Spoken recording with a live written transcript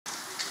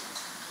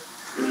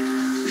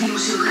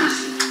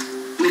δημοσιογράφοι.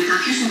 Με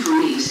κάποιους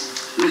συμφωνείς,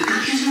 με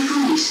κάποιους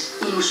διαφωνείς,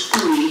 όμως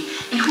όλοι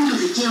έχουν το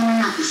δικαίωμα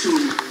να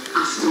ακουθούν.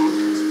 Αυτό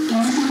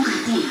είναι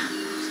δημοκρατία.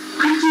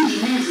 Αν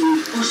κινδυνεύουν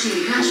όσοι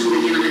εργάζονται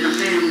για να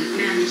μεταφέρουν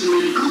με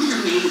αντικειμενικότητα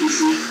μια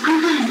είδηση, αν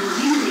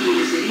παρεμποδίζεται η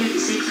ελευθερία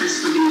της έκφρασης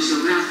των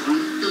δημοσιογράφων,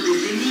 τότε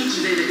δεν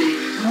διακυβεύεται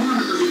μόνο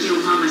το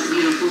δικαίωμά μας στην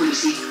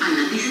πληροφόρηση,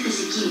 αλλά τίθεται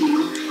σε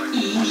κίνδυνο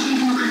η ίδια η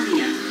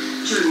δημοκρατία.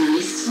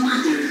 Journalists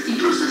matter. Η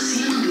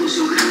προστασία των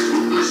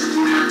δημοσιογράφων μας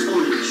αφορά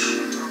όλους.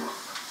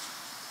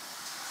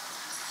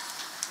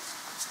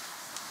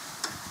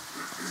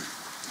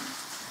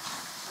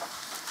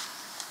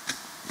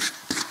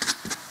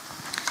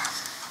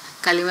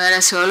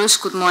 Kalimera se όλους.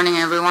 Good morning,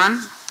 everyone.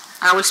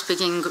 I will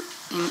speak in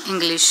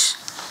English.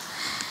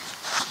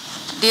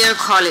 Dear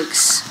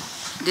colleagues,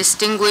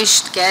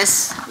 distinguished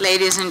guests,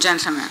 ladies and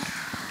gentlemen,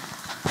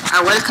 I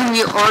welcome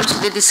you all to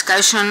the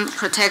discussion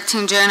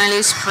Protecting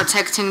Journalists,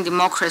 Protecting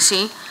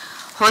Democracy,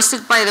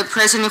 hosted by the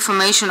Press and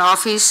Information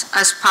Office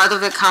as part of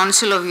the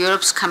Council of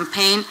Europe's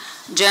campaign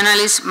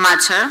Journalists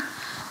Matter,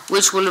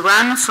 which will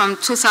run from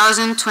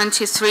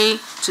 2023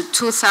 to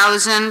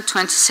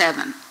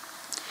 2027.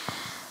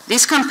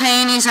 This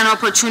campaign is an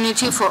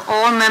opportunity for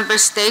all member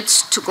states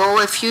to go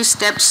a few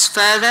steps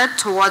further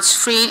towards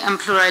free and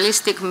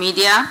pluralistic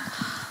media,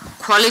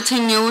 quality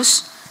news,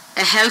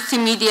 a healthy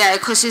media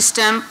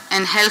ecosystem,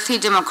 and healthy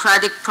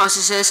democratic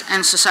processes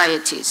and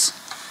societies.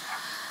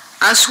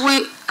 As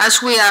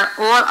we are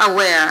all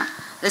aware,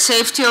 the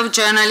safety of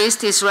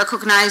journalists is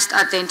recognized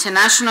at the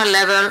international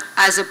level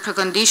as a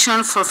precondition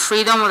for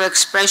freedom of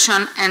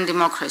expression and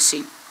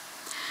democracy.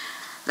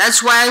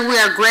 That's why we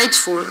are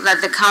grateful that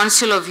the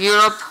Council of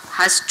Europe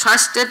has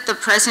trusted the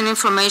Press and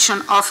Information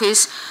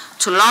Office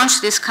to launch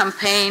this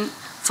campaign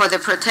for the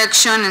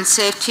protection and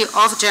safety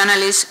of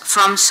journalists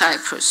from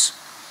Cyprus.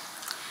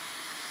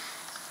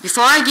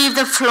 Before I give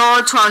the floor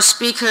to our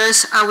speakers,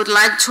 I would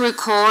like to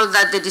recall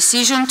that the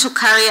decision to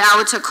carry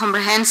out a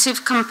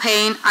comprehensive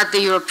campaign at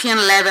the European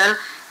level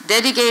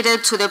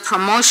dedicated to the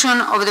promotion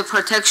of the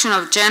protection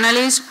of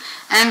journalism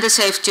and the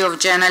safety of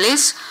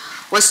journalists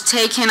was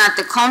taken at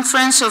the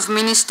Conference of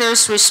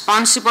Ministers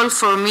responsible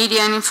for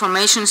Media and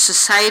Information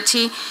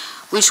Society,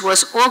 which was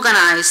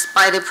organized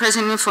by the Press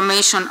and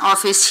Information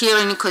Office here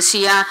in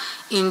Nicosia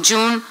in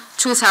June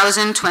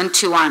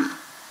 2021.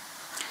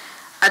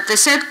 At the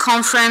said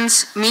conference,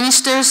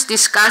 ministers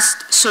discussed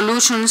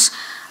solutions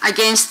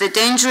against the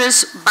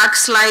dangerous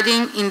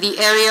backsliding in the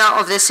area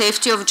of the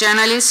safety of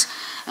journalists,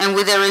 and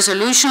with the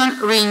resolution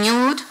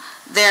renewed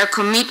their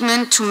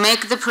commitment to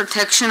make the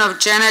protection of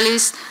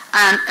journalists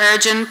an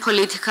urgent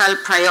political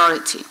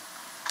priority.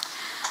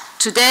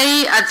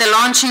 Today, at the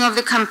launching of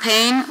the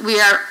campaign, we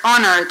are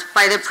honored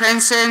by the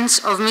presence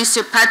of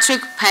Mr.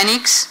 Patrick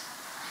Penix,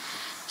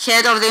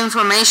 Head of the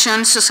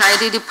Information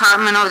Society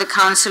Department of the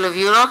Council of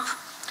Europe,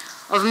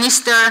 of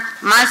Mr.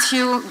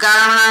 Matthew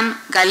Garland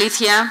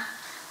Galicia,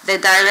 the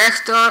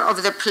director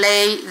of the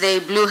play They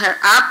Blew Her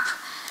Up,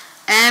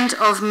 and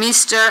of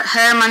Mr.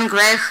 Herman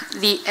Grech,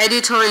 the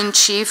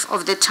editor-in-chief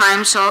of the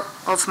Times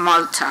of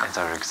Malta. I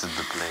directed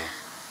the play.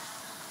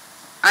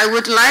 I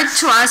would like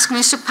to ask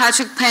Mr.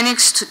 Patrick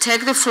Penix to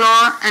take the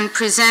floor and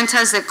present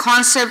us the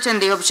concept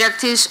and the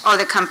objectives of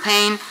the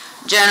campaign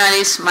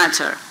Journalists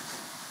Matter.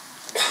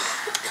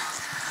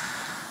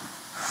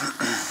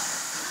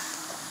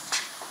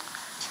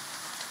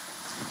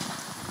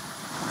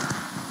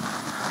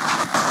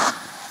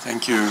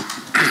 Thank you.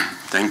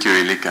 Thank you,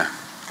 Ilika.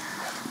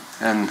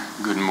 And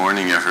good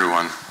morning,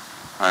 everyone.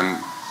 I'm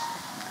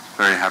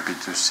very happy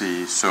to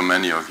see so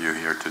many of you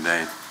here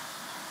today.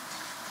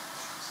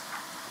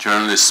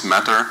 Journalists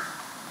matter.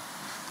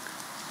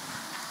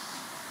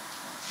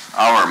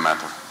 Our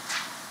matter.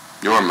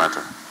 Your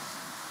matter.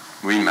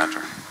 We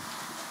matter.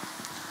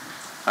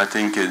 I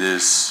think it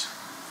is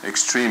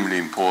extremely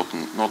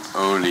important not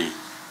only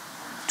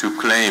to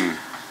claim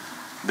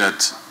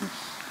that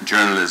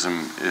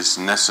journalism is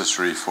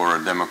necessary for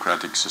a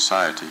democratic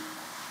society,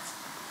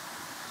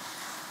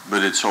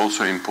 but it's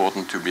also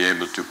important to be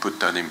able to put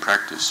that in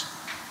practice.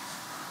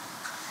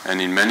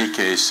 And in many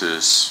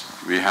cases,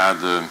 we had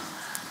an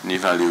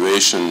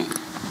evaluation,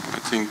 I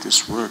think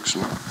this works,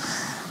 no?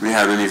 We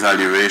had an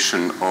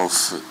evaluation of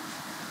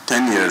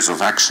 10 years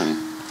of action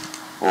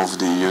of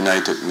the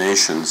United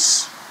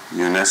Nations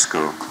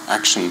UNESCO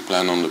Action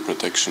Plan on the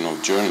Protection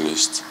of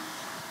Journalists.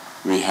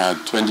 We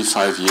had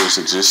 25 years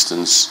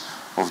existence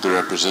of the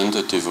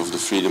representative of the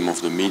freedom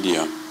of the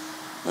media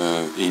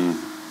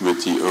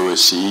with the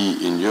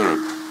OSCE in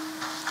Europe.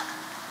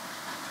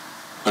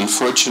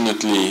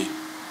 Unfortunately,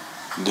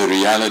 the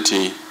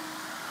reality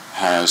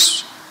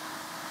has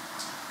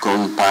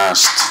gone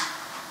past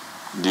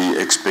the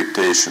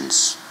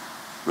expectations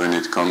when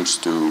it comes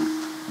to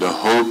the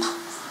hope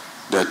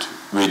that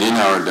within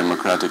our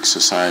democratic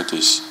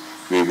societies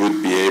we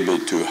would be able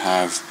to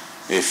have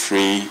a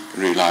free,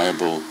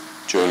 reliable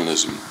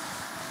journalism.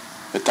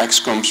 Attacks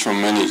comes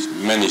from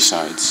many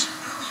sides,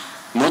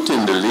 not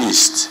in the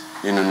least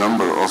in a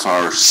number of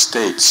our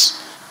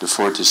states, the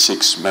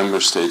 46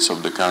 member states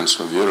of the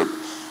Council of Europe,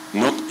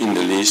 not in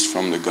the least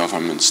from the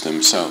governments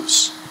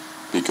themselves,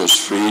 because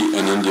free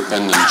and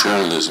independent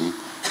journalism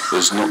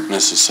is not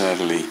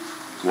necessarily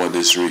what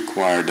is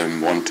required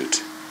and wanted.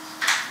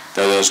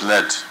 That has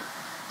led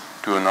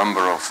to a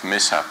number of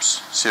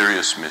mishaps,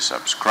 serious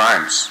mishaps,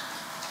 crimes,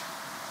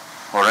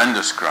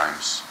 horrendous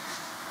crimes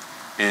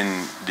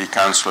in the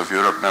Council of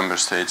Europe member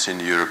states, in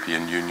the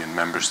European Union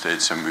member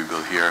states, and we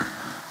will hear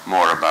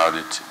more about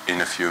it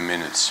in a few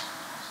minutes.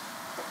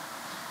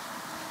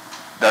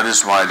 That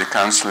is why the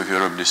Council of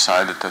Europe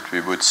decided that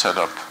we would set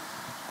up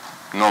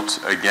not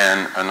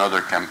again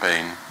another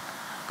campaign,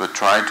 but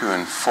try to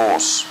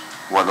enforce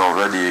what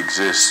already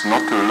exists,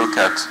 not to look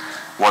at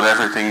what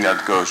everything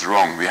that goes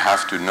wrong. We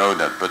have to know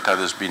that, but that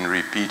has been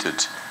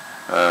repeated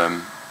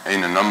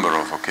in a number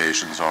of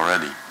occasions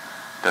already,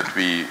 that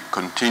we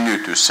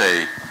continue to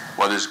say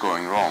what is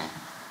going wrong,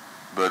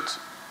 but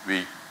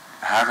we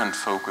haven't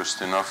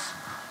focused enough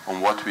on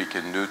what we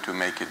can do to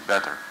make it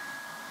better.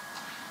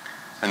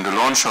 And the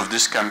launch of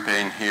this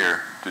campaign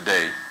here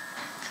today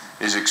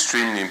is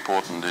extremely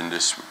important in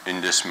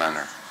this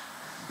manner.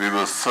 We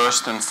will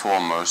first and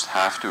foremost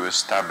have to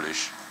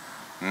establish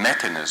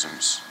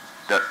mechanisms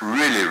that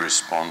really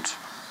respond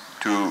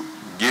to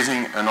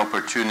giving an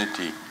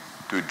opportunity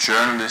to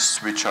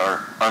journalists which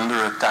are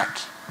under attack,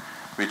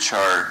 which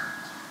are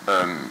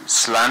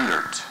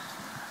slandered,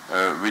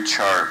 which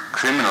are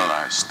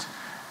criminalized,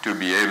 to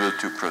be able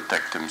to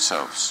protect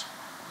themselves.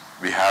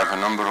 We have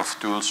a number of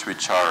tools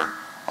which are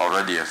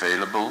already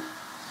available,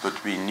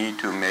 but we need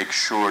to make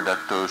sure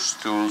that those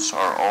tools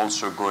are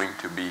also going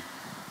to be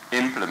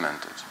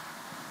implemented.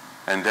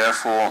 And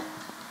therefore,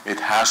 it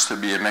has to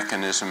be a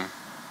mechanism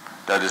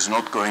that is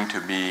not going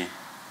to be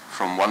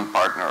from one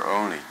partner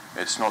only.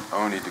 It's not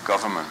only the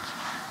government,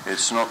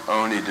 it's not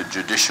only the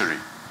judiciary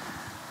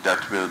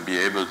that will be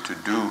able to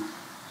do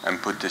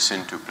and put this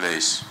into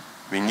place.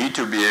 We need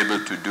to be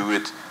able to do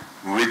it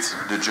with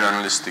the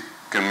journalistic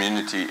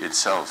community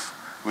itself,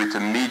 with the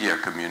media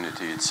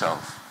community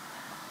itself,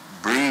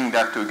 bringing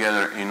that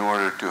together in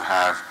order to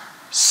have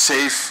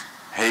safe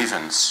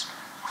havens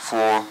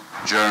for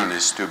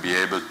journalists to be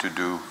able to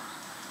do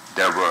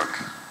their work.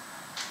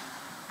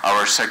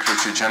 Our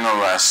Secretary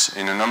General has,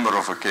 in a number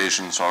of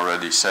occasions,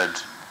 already said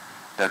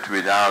that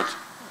without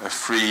a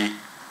free,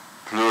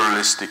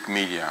 pluralistic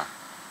media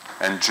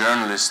and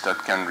journalists that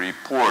can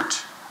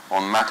report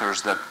on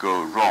matters that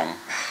go wrong,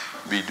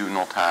 we do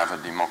not have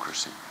a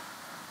democracy.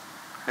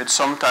 It's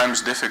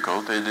sometimes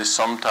difficult. It is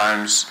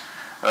sometimes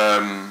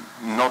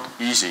not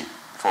easy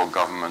for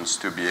governments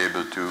to be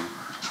able to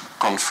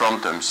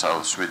confront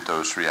themselves with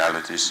those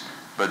realities,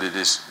 but it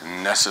is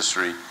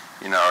necessary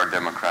in our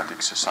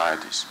democratic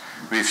societies.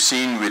 We've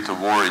seen with the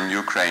war in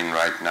Ukraine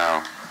right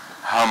now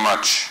how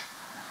much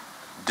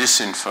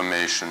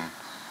disinformation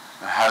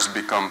has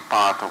become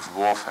part of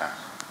warfare.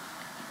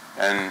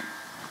 And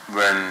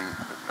when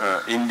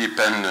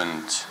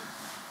independent,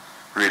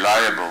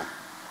 reliable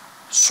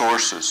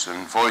sources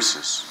and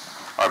voices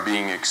are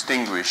being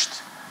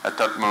extinguished, at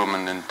that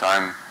moment in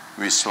time,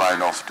 we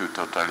slide off to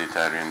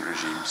totalitarian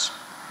regimes.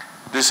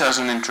 This as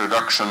an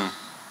introduction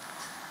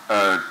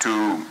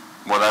to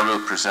what I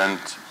will present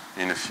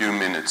in a few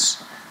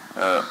minutes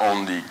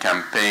on the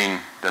campaign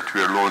that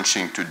we are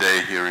launching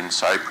today here in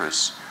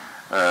Cyprus,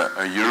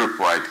 a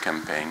Europe-wide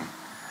campaign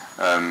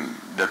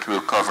that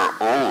will cover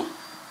all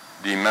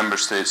the member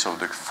states of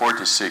the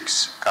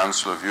 46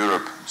 Council of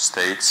Europe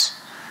states,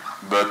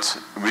 but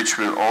which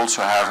will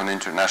also have an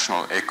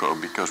international echo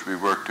because we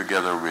work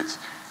together with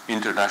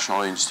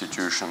international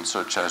institutions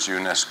such as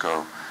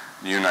UNESCO,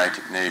 the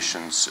United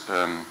Nations,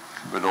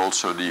 but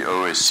also the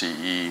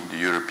OSCE, the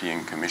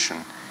European Commission,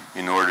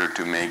 in order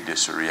to make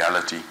this a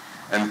reality,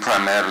 and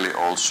primarily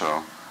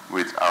also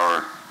with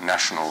our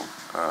national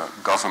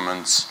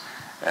governments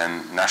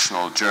and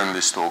national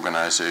journalist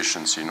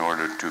organizations in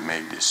order to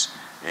make this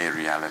a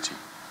reality.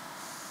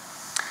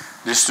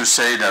 This to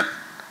say that,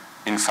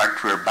 in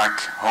fact, we're back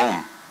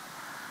home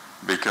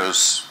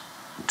because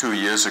 2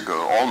 years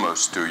ago,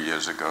 almost 2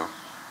 years ago,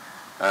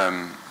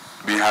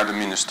 we had a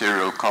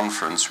ministerial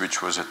conference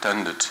which was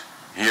attended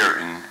here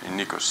in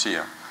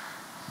Nicosia.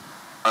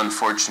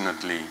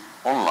 Unfortunately,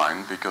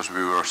 online, because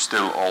we were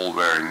still all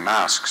wearing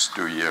masks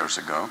 2 years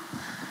ago,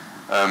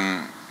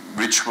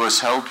 which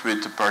was held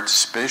with the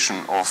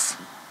participation of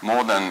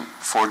more than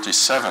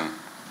 47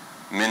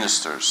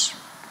 ministers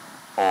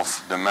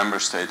of the member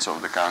states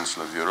of the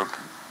Council of Europe,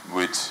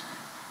 with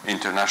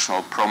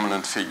international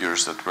prominent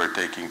figures that were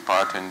taking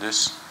part in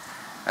this,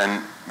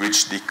 and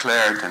which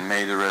declared and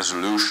made a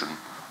resolution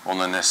on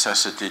the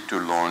necessity to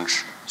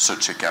launch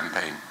such a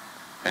campaign.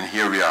 And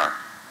here we are,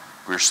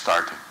 we're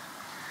starting.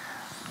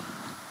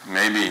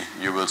 Maybe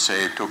you will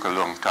say it took a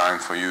long time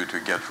for you to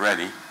get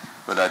ready,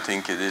 but I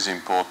think it is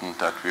important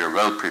that we are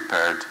well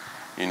prepared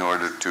in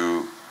order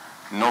to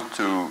not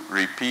to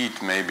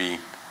repeat maybe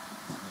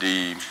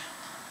the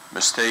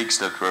mistakes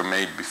that were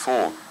made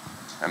before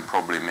and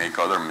probably make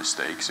other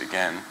mistakes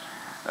again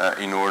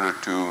in order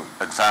to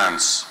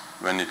advance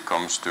when it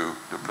comes to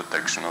the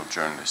protection of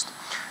journalists.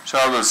 So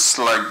I will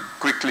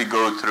quickly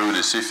go through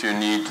this. If you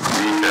need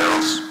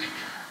details,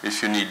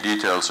 if you need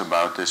details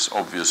about this,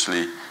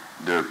 obviously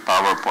the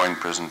PowerPoint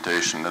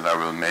presentation that I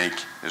will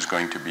make is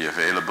going to be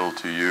available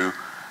to you.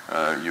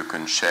 You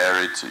can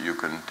share it, you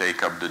can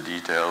take up the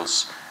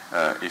details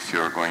if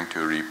you're going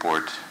to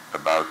report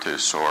about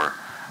this or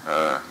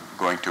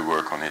going to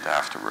work on it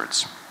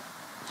afterwards.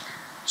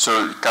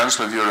 So,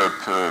 Council of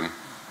Europe,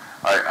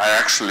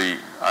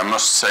 I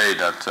must say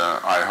that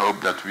I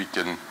hope that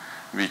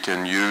we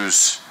can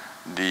use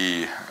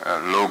the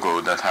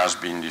logo that has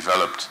been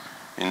developed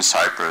in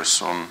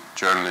Cyprus on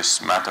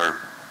Journalists Matter,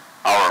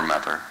 Our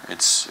Matter.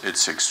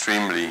 It's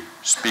extremely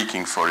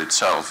speaking for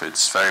itself.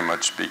 It's very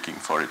much speaking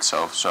for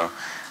itself. So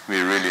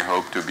we really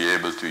hope to be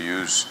able to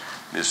use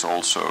this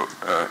also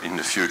in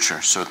the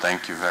future. So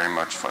thank you very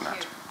much for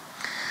that.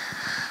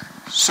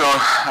 So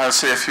I'll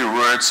say a few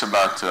words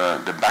about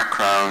the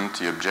background,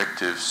 the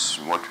objectives,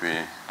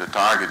 the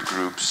target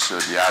groups,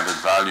 the added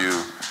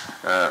value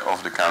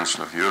of the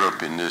Council of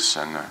Europe in this,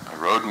 and a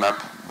roadmap,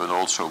 but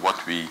also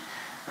what we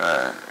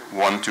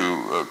want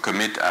to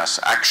commit as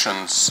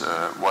actions,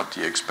 what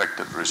the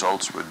expected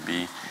results would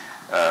be,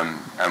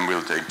 and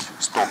we'll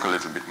talk a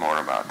little bit more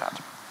about that.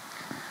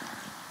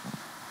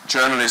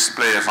 Journalists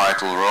play a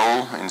vital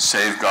role in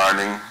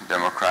safeguarding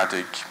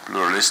democratic,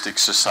 pluralistic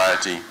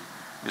society.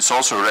 It's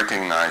also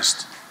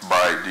recognized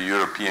by the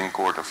European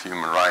Court of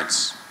Human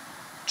Rights.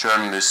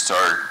 Journalists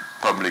are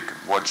public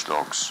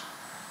watchdogs.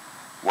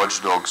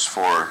 Watchdogs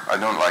for, I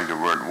don't like the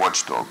word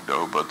watchdog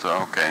though, but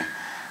okay,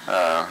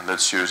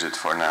 let's use it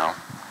for now.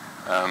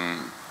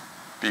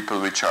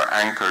 People which are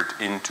anchored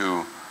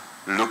into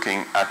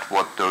looking at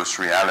what those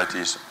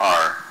realities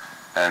are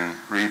and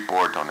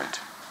report on it.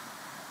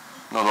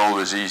 Not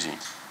always easy,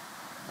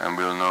 and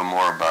we'll know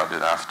more about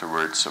it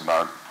afterwards,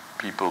 about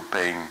people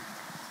paying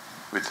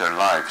with their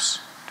lives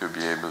to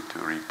be able to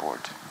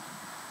report.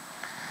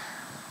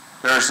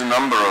 There's a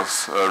number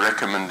of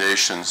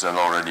recommendations that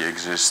already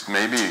exist.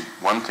 Maybe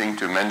one thing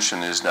to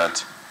mention is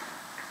that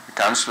the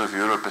Council of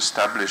Europe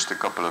established a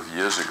couple of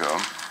years ago,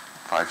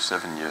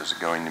 5-7 years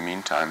ago in the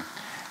meantime,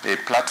 a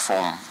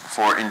platform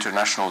for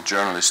international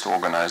journalist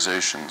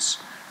organizations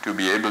to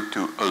be able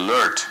to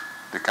alert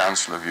the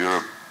Council of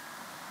Europe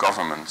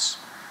governments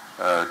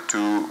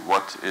to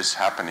what is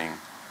happening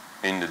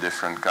in the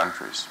different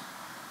countries.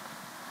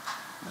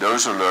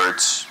 Those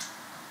alerts,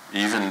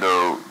 even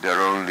though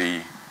they're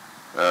only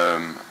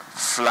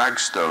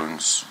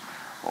flagstones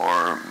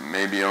or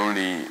maybe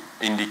only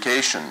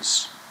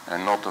indications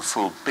and not a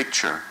full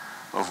picture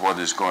of what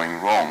is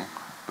going wrong,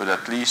 but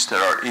at least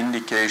there are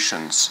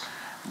indications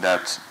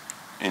that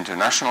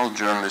international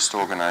journalist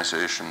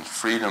organizations,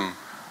 freedom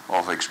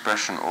of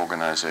expression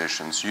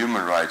organizations,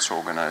 human rights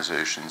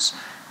organizations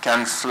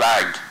can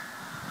flag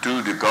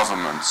to the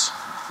governments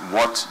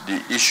what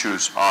the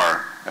issues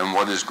are and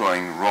what is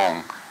going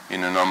wrong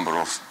in a number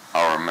of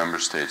our member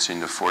states, in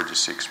the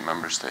 46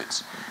 member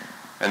states.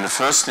 And the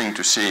first thing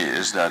to see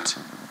is that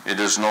it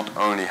does not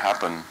only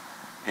happen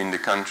in the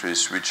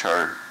countries which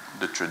are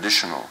the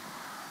traditional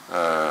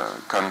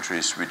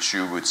countries which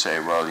you would say,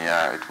 well,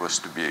 yeah, it was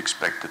to be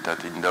expected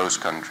that in those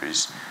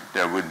countries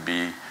there would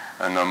be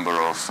a number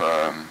of,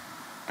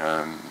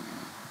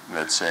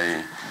 let's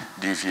say,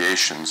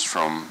 deviations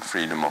from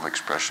freedom of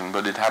expression,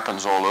 but it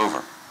happens all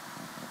over,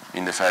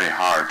 in the very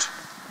heart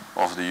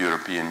of the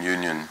European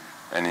Union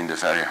and in the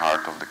very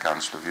heart of the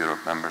Council of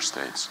Europe member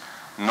states.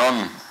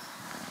 None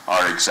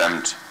are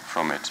exempt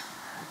from it,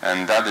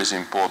 and that is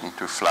important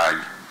to flag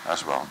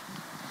as well.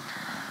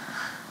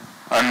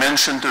 I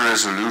mentioned the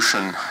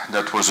resolution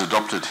that was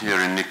adopted here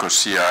in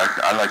Nicosia.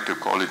 I like to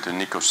call it the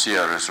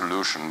Nicosia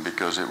resolution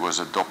because it was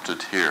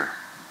adopted here.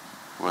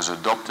 It was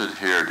adopted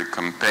here. The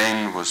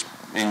campaign was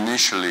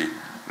initially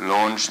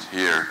launched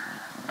here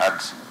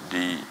at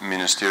the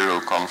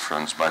ministerial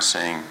conference by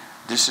saying,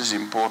 this is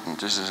important,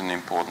 this is an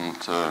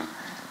important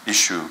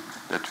issue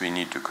that we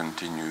need to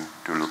continue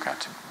to look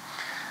at.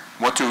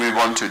 What do we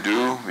want to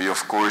do? We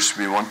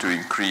want to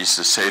increase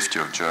the safety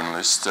of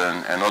journalists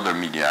and other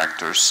media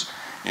actors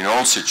in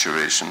all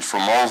situations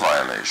from all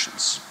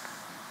violations,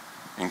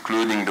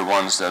 including the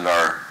ones that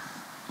are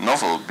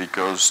novel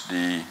because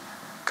the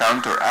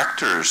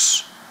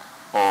counteractors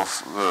of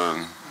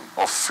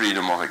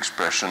freedom of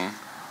expression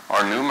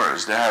are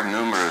numerous. They have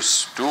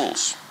numerous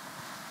tools.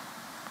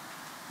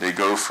 They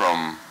go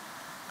from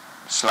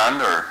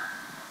slander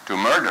to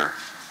murder,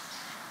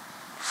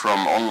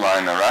 from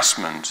online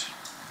harassment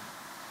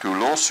to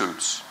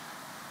lawsuits.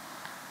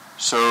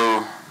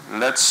 So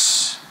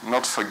let's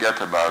not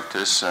forget about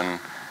this and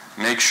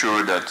make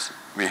sure that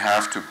we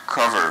have to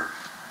cover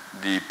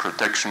the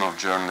protection of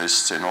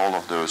journalists in all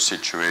of those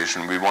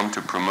situations. We want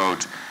to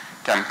promote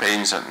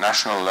campaigns at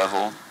national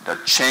level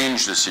that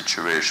change the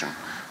situation,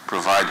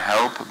 provide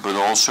help, but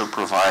also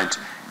provide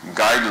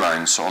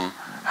guidelines on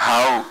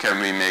how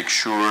can we make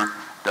sure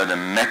that a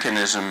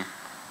mechanism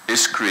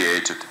is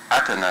created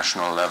at the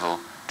national level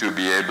to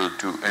be able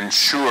to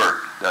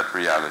ensure that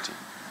reality,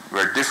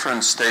 where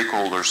different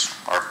stakeholders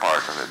are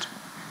part of it.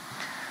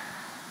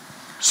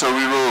 So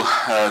we will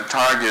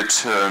target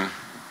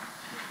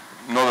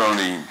not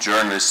only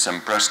journalists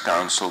and press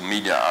council,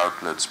 media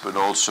outlets, but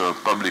also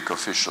public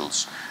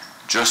officials,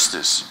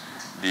 justice,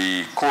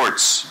 the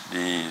courts,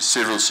 the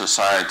civil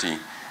society,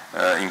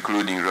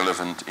 including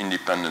relevant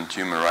independent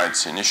human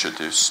rights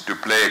initiatives, to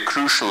play a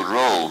crucial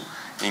role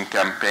in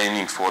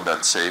campaigning for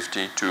that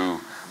safety, to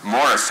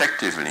more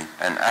effectively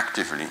and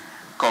actively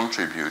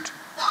contribute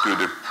to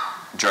the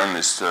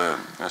journalist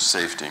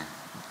safety.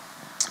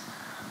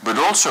 But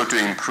also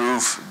to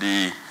improve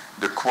the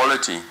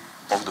quality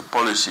of the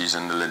policies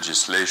and the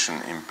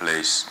legislation in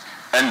place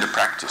and the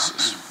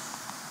practices.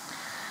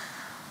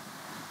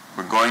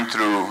 We're going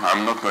through,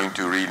 I'm not going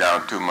to read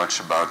out too much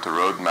about the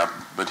roadmap,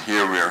 but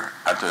here we're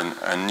at an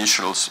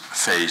initial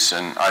phase,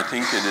 and I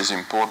think it is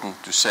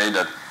important to say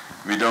that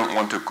we don't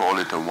want to call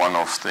it a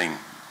one-off thing.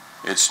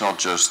 It's not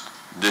just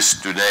this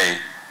today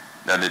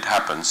that it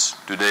happens.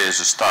 Today is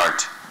a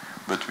start,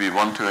 but we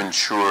want to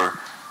ensure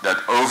that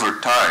over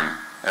time,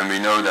 and we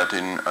know that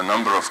in a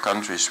number of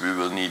countries we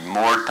will need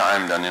more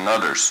time than in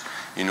others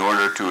in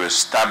order to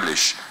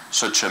establish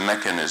such a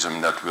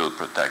mechanism that will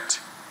protect.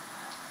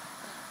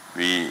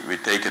 We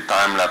take a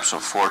time lapse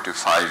of 4 to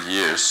 5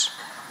 years,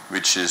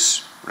 which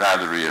is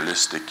rather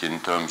realistic in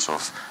terms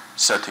of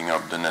setting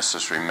up the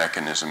necessary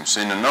mechanisms.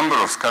 In a number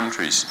of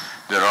countries,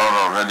 there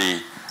are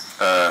already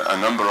a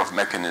number of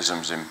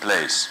mechanisms in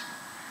place,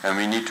 and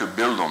we need to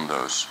build on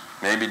those.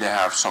 Maybe they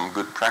have some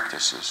good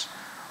practices,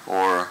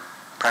 or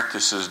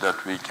practices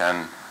that we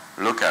can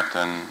look at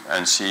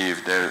and see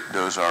if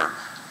those are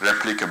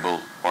replicable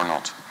or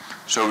not.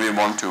 So we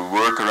want to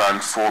work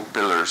around 4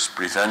 pillars: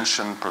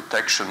 prevention,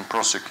 protection,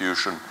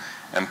 prosecution,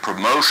 and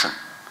promotion.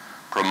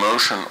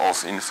 Promotion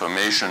of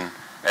information,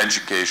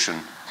 education,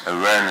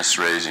 awareness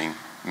raising,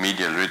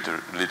 media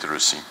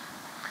literacy.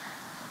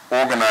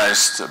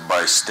 Organized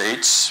by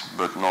states,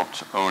 but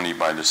not only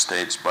by the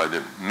states, by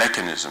the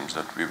mechanisms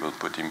that we will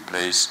put in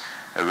place,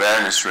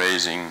 awareness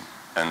raising,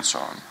 and so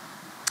on.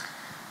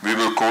 We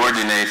will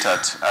coordinate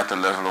at the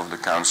level of the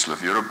Council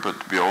of Europe,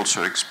 but we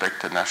also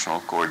expect a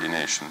national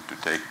coordination to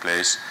take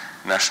place,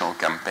 national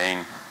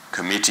campaign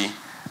committee,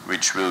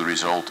 which will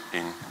result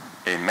in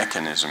a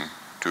mechanism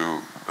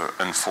to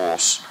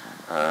enforce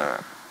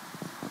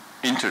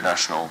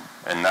international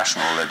and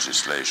national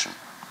legislation.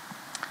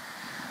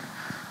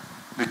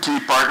 The key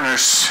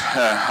partners,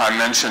 I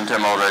mentioned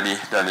them already,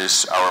 that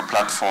is our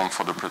platform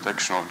for the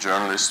protection of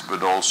journalists,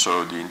 but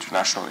also the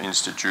international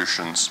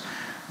institutions,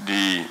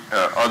 the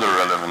other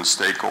relevant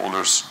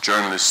stakeholders,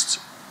 journalists,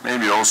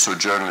 maybe also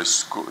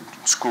journalist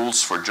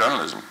schools for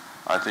journalism.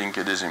 I think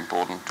it is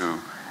important to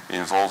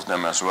involve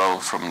them as well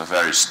from the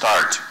very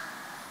start.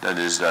 That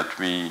is, that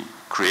we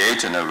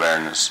create an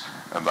awareness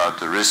about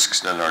the risks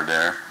that are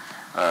there,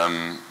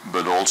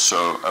 but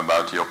also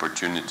about the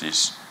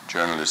opportunities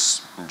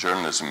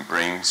journalism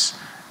brings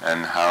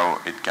and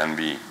how it can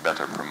be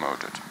better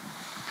promoted.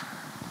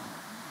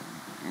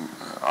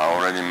 I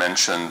already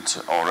mentioned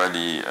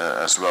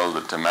as well the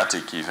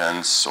thematic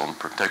events on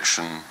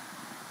protection,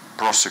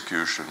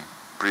 prosecution,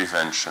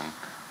 prevention,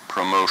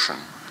 promotion.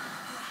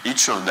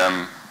 Each of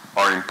them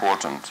are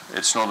important.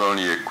 It's not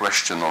only a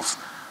question of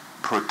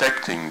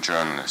protecting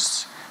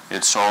journalists,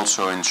 it's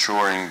also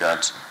ensuring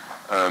that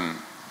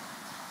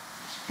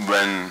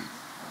when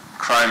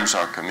crimes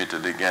are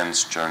committed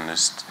against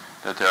journalists,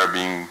 that they are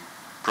being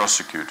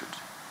prosecuted,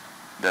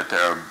 that they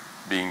are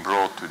being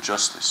brought to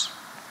justice.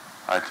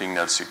 I think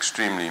that's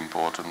extremely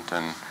important,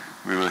 and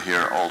we will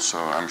hear also,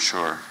 I'm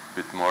sure, a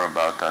bit more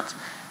about that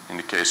in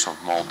the case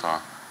of Malta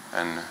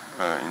and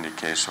in the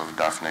case of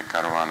Daphne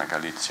Caruana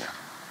Galizia.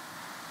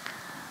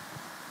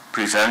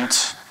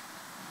 Prevent,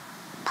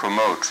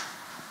 promote,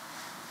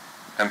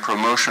 and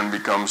promotion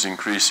becomes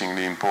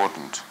increasingly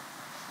important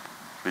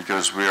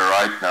because we are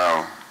right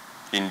now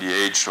in the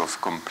age of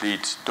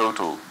complete,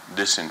 total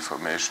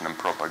disinformation and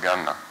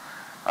propaganda.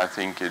 I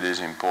think it is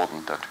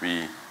important that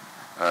we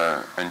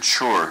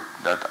ensure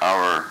that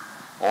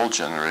all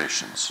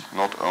generations,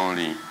 not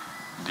only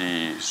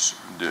the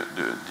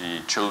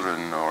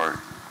children or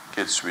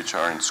kids which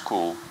are in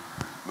school,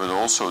 but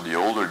also the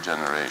older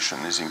generation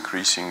is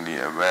increasingly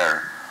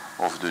aware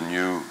of the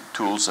new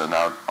tools that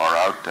are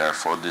out there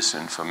for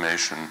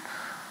disinformation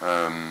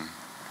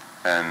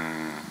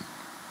and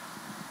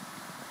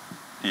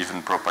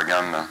even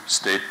propaganda,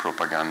 state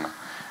propaganda,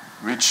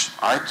 which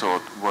I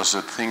thought was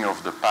a thing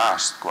of the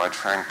past, quite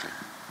frankly.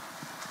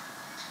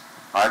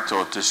 I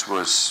thought this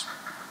was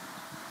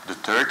the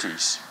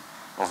 30s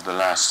of the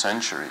last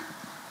century.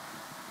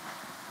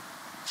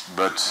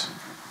 But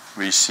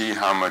we see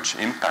how much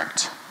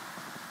impact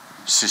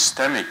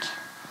systemic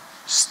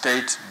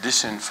state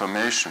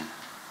disinformation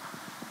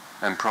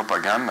and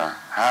propaganda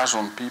has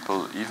on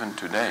people even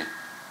today.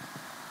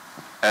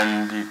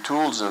 And the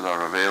tools that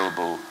are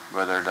available,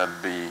 whether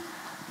that be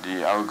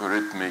the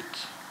algorithmic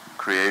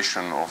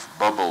creation of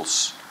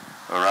bubbles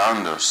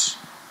around us,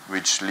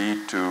 which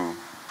lead to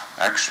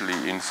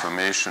actually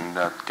information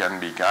that can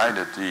be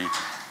guided,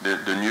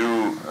 the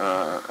new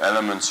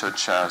elements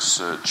such as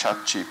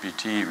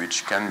ChatGPT,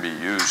 which can be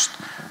used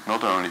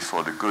not only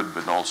for the good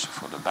but also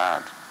for the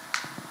bad.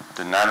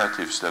 the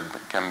narratives that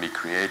can be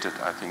created,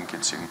 I think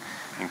it's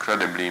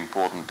incredibly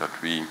important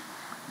that we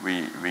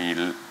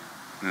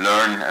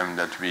learn and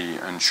that we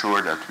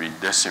ensure that we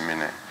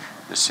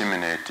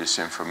disseminate this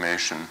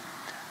information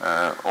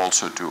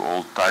also to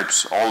all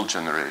types, all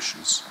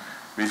generations.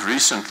 We've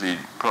recently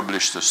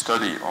published a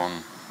study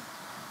on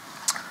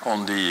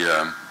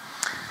the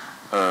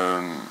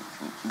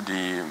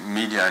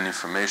media and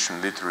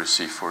information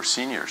literacy for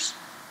seniors.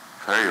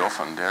 Very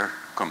often they're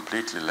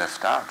completely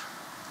left out.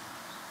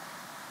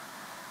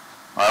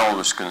 I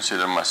always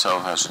consider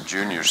myself as a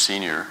junior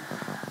senior,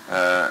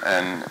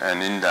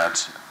 and in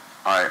that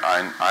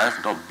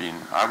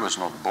I was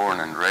not born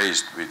and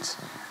raised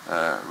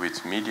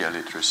with media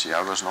literacy.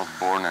 I was not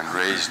born and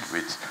raised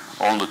with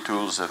all the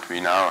tools that we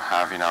now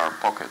have in our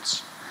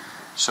pockets.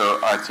 So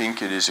I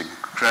think it is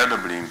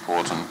incredibly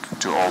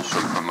important to also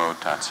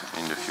promote that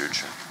in the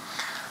future.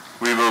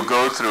 We will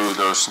go through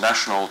those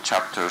national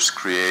chapters,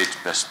 create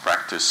best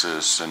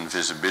practices and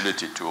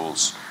visibility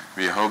tools.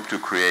 We hope to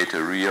create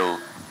a real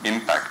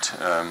impact.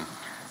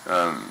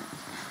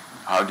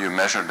 How do you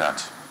measure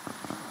that?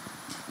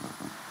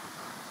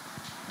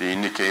 The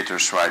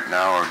indicators right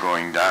now are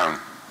going down.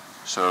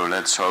 So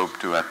let's hope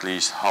to at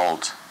least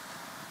halt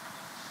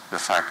the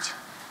fact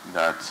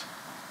that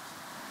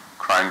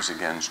crimes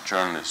against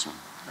journalism,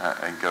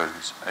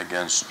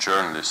 against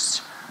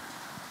journalists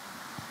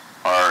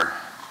are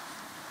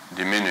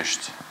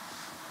diminished,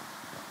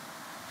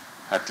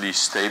 at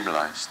least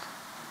stabilized.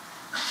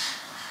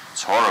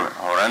 It's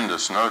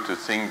horrendous, no, to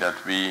think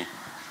that we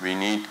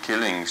need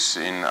killings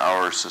in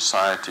our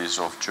societies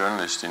of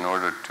journalists in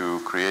order to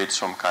create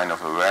some kind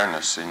of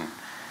awareness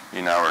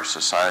in our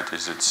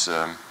societies. It's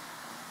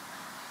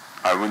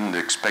I wouldn't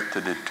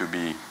expected it to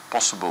be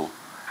possible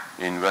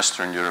in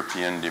Western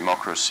European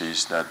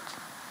democracies that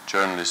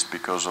journalists,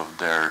 because of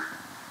their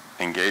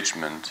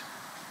engagement,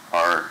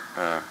 are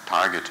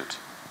targeted.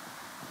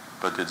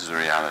 But it's the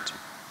reality.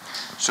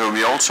 So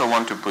we also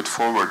want to put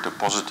forward the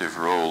positive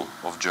role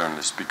of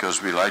journalists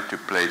because we like to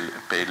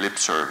pay lip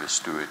service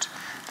to it.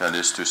 That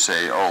is to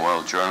say, oh,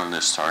 well,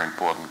 journalists are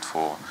important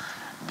for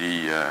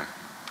the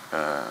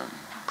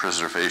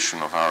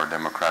preservation of our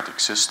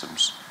democratic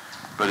systems.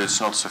 But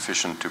it's not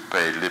sufficient to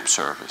pay lip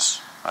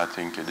service. I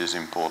think it is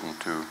important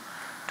to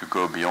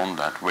go beyond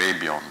that, way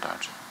beyond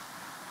that.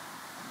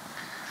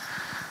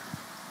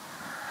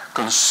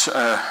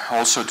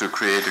 Also to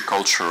create a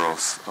culture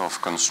of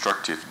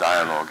constructive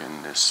dialogue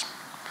in this.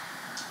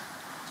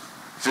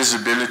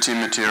 Visibility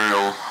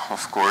material,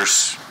 of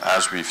course,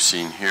 as we've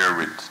seen here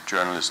with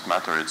Journalist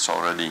Matter, it's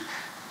already,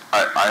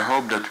 I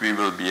hope that we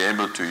will be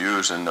able to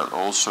use, and that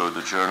also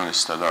the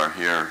journalists that are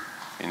here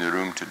in the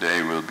room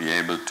today will be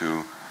able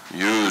to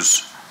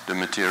use the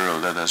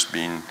material that has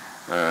been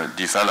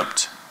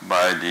developed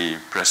by the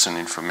Press and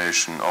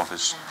Information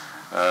Office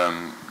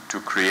to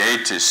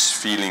create this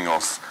feeling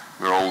of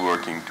we're all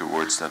working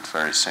towards that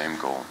very same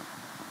goal.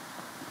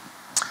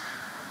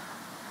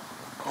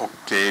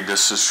 Okay,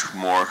 this is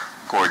more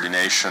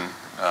coordination.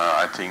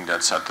 I think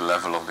that's at the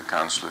level of the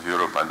Council of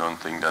Europe. I don't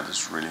think that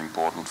is really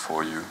important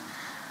for you.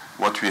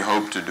 What we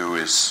hope to do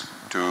is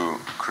to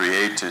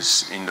create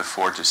this in the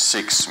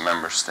 46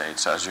 member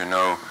states. As you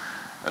know,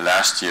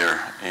 last year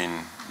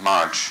in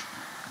March,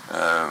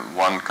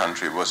 one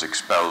country was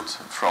expelled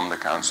from the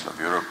Council of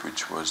Europe,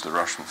 which was the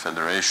Russian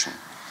Federation.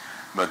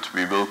 But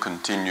we will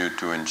continue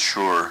to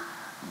ensure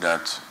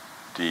that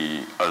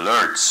the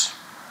alerts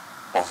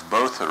of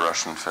both the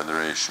Russian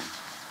Federation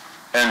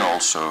and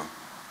also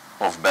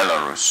of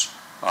Belarus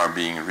are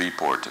being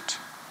reported.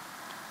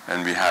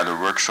 And we had a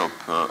workshop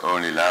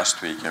only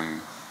last week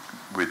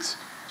with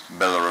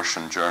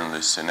Belarusian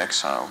journalists in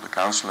exile. The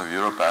Council of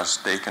Europe has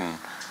taken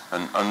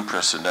an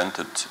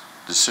unprecedented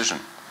decision.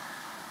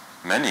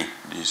 Many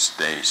these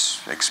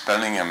days,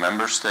 expelling a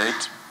member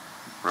state,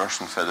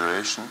 Russian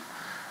Federation,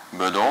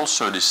 but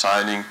also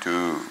deciding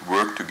to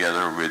work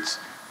together with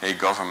a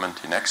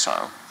government in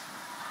exile.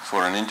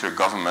 For an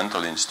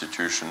intergovernmental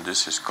institution,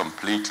 this is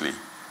completely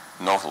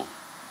novel.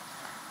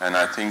 And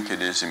I think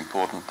it is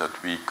important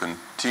that we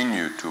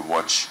continue to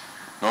watch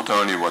not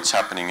only what's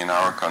happening in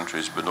our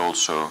countries, but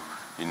also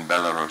in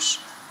Belarus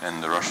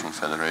and the Russian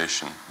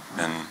Federation,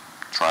 and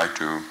try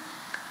to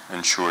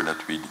ensure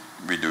that we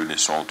do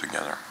this all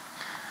together.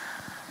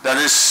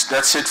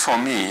 That's it for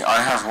me.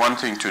 I have one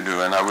thing to do,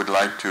 and I would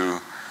like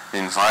to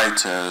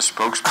invite a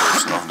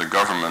spokesperson of the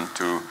government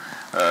to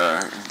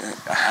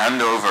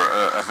hand over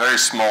a very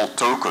small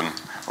token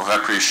of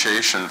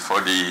appreciation for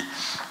the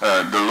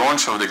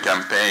launch of the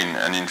campaign.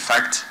 And in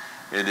fact,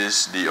 it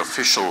is the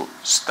official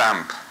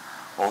stamp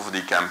of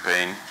the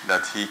campaign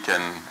that he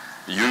can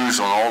use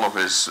on all of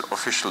his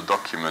official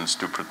documents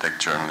to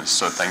protect journalists.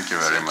 So thank you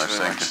very much.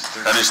 Thank you.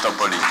 That is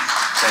Topoli.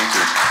 Thank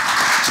you.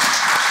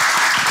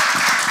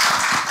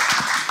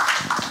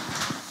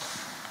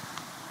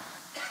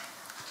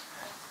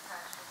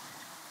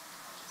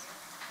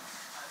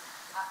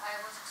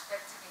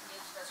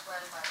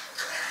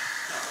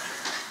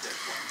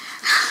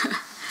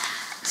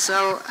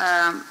 So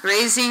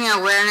raising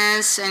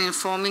awareness and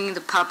informing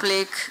the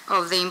public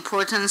of the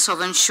importance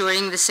of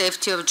ensuring the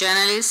safety of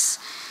journalists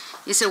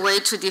is a way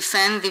to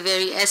defend the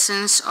very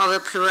essence of a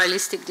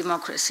pluralistic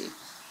democracy.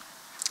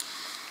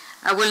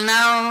 I will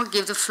now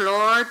give the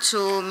floor to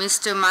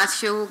Mr.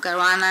 Matthew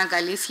Caruana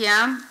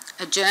Galicia,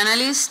 a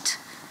journalist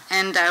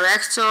and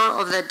director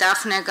of the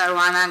Daphne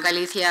Caruana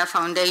Galicia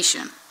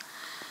Foundation.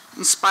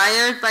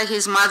 Inspired by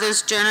his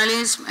mother's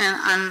journalism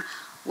and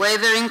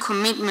unwavering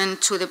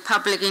commitment to the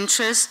public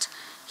interest,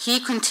 he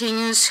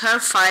continues her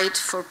fight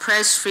for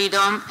press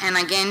freedom and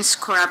against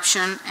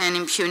corruption and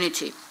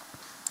impunity.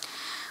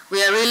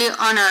 We are really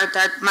honored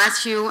that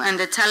Matthew and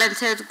the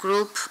talented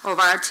group of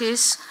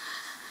artists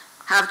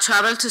have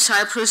traveled to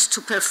Cyprus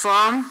to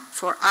perform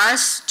for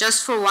us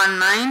just for one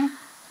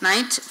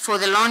night for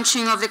the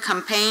launching of the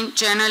campaign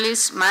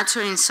Journalists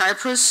Matter in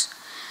Cyprus,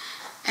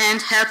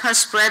 and help us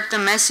spread the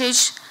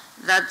message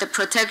that the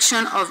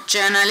protection of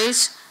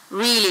journalists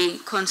really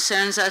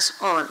concerns us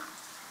all.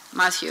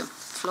 Matthew, the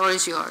floor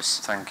is yours.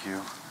 Thank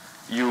you.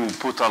 You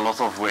put a lot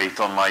of weight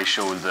on my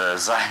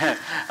shoulders.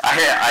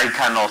 I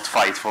cannot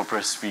fight for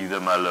press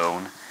freedom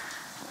alone.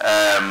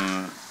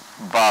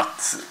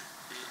 But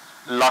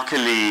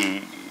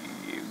luckily,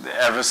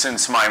 ever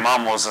since my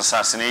mom was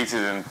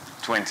assassinated in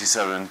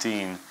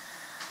 2017,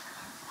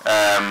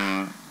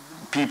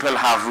 people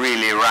have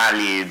really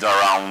rallied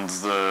around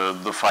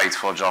the fight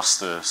for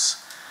justice.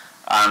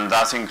 And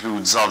that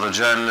includes other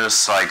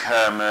journalists like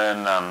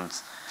Herman and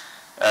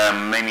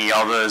many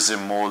others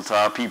in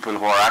Malta, people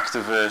who are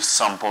activists,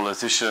 some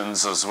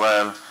politicians as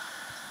well.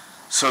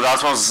 So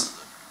that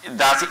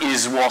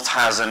is what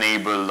has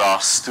enabled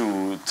us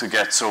to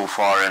get so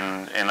far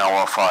in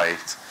our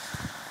fight.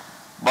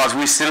 But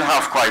we still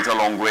have quite a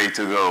long way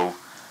to go.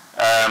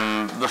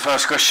 The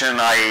first question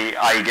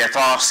I get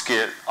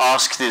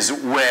asked is,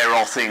 where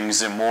are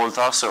things in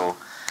Malta? So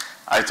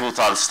I thought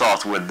I'll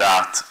start with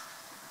that.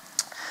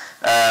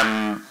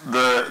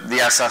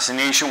 The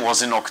assassination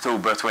was in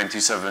October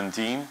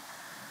 2017.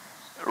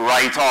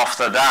 Right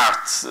after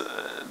that,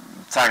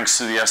 thanks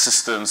to the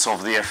assistance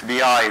of the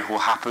FBI, who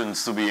happened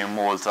to be in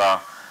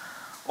Malta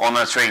on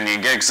a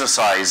training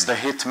exercise, the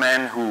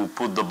hitmen who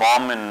put the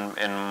bomb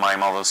in my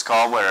mother's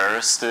car were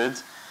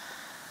arrested.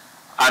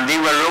 And they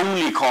were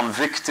only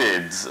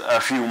convicted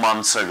a few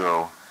months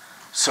ago.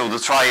 So the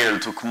trial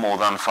took more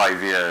than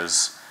 5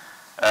 years.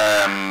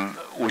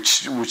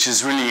 Which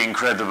is really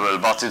incredible,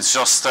 but it's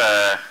just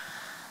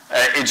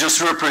it just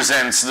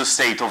represents the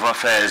state of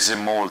affairs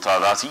in Malta,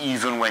 that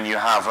even when you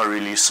have a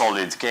really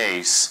solid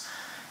case,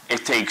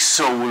 it takes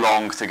so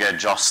long to get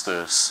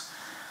justice.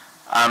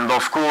 And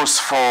of course,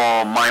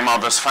 for my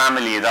mother's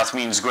family, that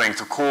means going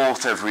to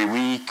court every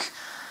week,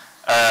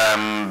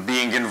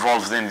 being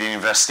involved in the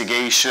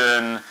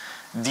investigation,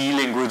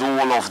 dealing with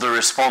all of the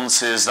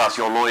responses that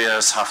your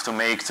lawyers have to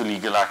make to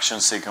legal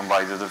actions taken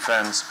by the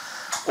defense.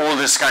 All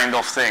this kind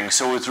of thing.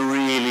 So it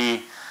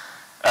really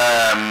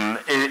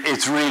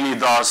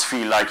does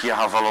feel like you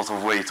have a lot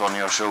of weight on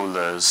your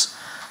shoulders.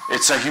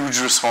 It's a huge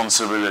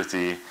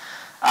responsibility.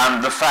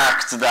 And the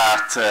fact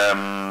that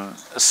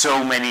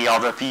so many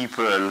other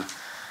people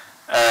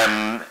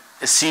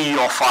see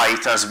your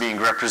fight as being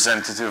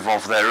representative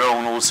of their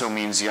own also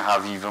means you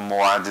have even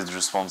more added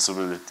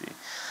responsibility.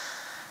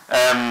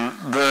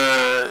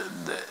 The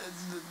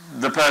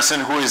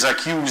person who is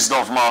accused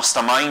of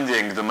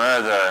masterminding the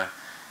murder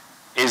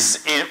is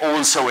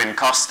also in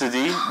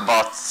custody,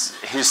 but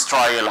his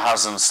trial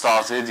hasn't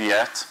started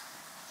yet.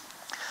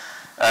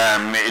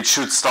 It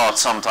should start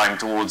sometime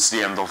towards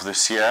the end of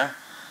this year.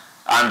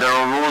 And there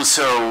are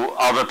also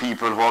other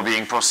people who are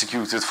being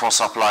prosecuted for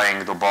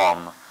supplying the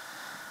bomb.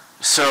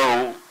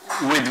 So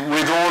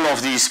with all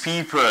of these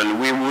people,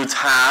 we would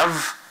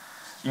have,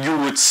 you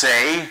would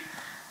say,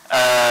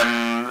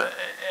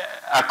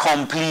 a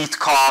complete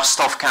cast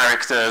of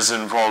characters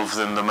involved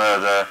in the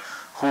murder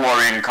who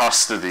are in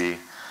custody.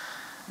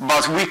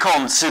 But we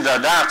consider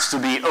that to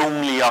be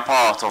only a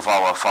part of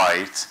our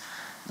fight,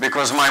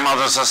 because my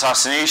mother's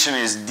assassination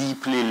is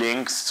deeply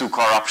linked to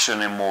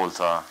corruption in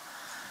Malta.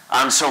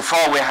 And so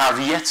far we have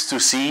yet to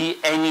see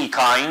any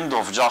kind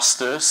of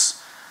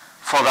justice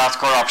for that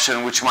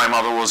corruption which my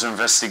mother was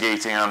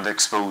investigating and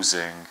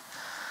exposing.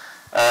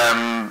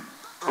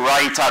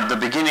 Right at the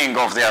beginning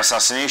of the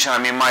assassination, I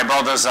mean, my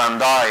brothers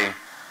and I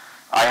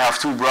have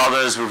two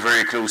brothers, we're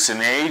very close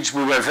in age,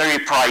 we were very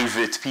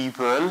private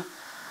people.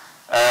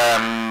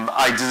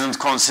 I didn't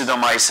consider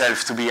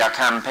myself to be a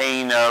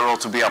campaigner or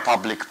to be a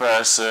public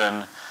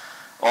person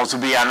or to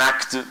be an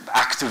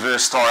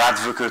activist or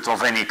advocate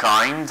of any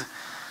kind.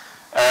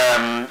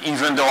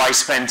 Even though I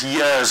spent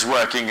years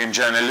working in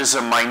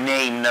journalism, my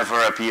name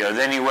never appeared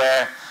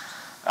anywhere,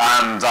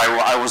 and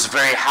I was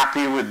very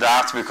happy with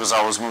that because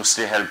I was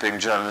mostly helping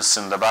journalists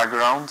in the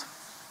background.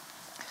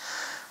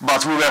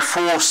 But we were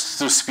forced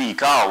to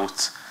speak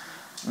out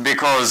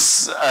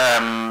because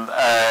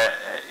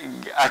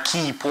a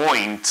key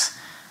point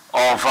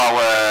of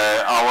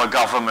our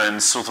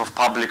government's sort of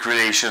public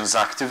relations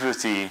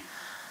activity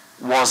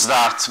was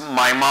that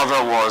my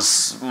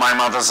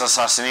mother's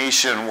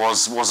assassination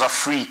was a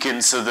freak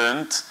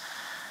incident,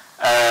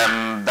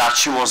 that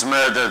she was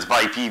murdered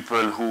by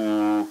people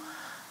who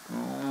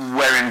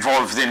were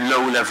involved in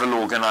low-level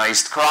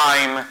organized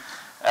crime,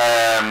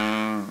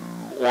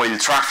 oil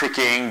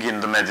trafficking in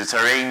the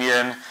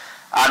Mediterranean.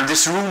 And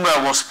this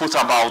rumor was put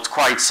about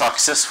quite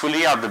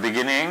successfully at the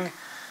beginning.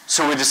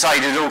 So we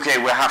decided, okay,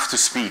 we have to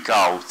speak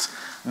out.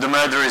 The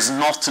murder is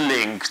not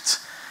linked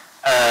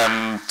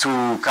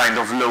to kind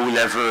of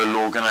low-level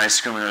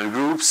organized criminal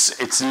groups.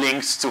 It's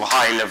linked to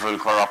high-level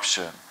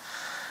corruption.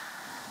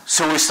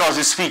 So we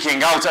started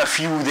speaking out a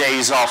few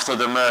days after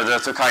the murder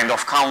to kind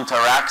of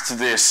counteract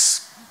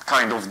this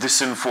kind of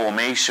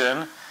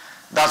disinformation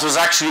that was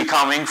actually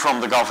coming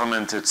from the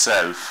government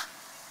itself.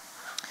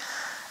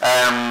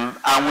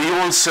 And we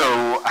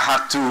also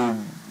had to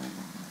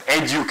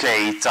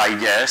educate, I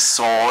guess,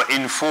 or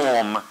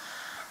inform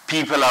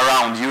people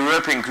around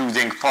Europe,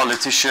 including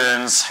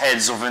politicians,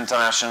 heads of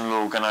international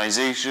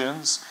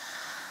organizations,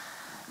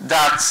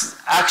 that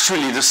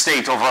actually the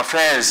state of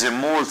affairs in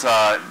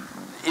Malta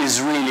is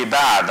really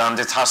bad, and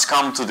it has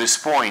come to this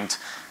point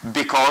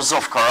because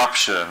of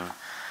corruption.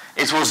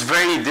 It was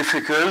very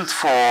difficult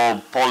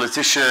for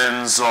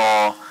politicians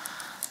or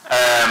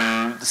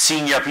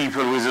senior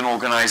people within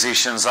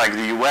organizations like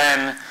the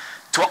UN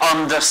to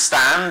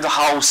understand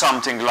how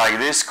something like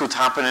this could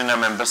happen in a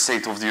member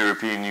state of the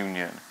European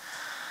Union.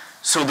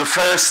 So the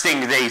first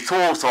thing they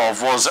thought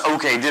of was,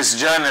 okay, this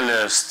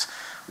journalist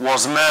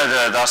was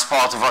murdered as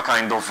part of a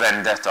kind of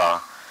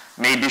vendetta.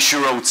 Maybe she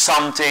wrote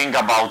something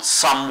about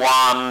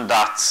someone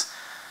that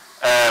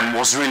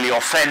was really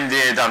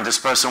offended and this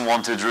person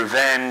wanted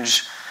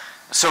revenge.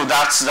 So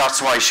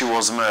that's why she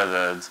was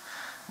murdered.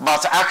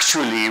 But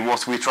actually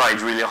what we tried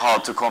really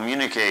hard to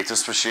communicate,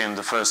 especially in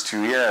the first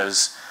few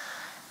years,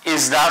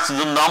 is that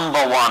the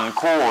 #1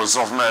 cause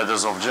of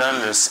murders of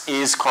journalists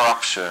is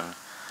corruption.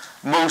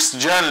 Most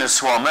journalists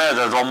who are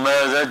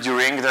murdered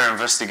during their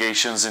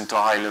investigations into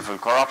high-level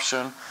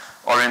corruption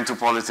or into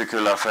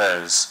political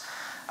affairs.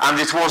 And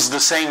it was the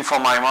same for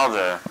my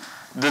mother.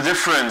 The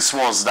difference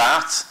was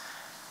that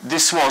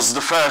this was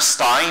the first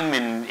time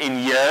in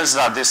years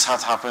that this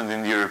had happened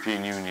in the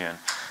European Union.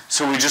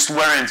 So we just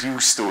weren't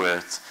used to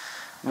it.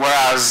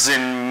 Whereas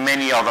in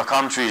many other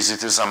countries,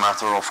 it is a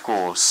matter of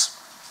course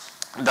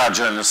that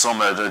journalists are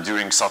murdered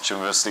during such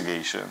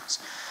investigations.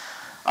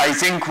 I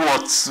think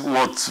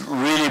what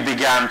really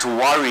began to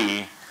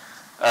worry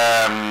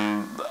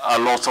a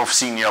lot of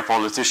senior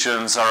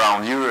politicians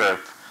around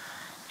Europe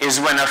is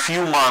when a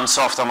few months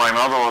after my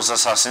mother was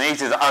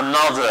assassinated,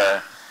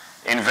 another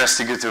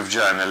investigative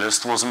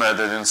journalist was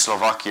murdered in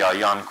Slovakia,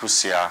 Jan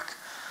Kuciak.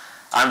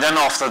 And then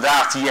after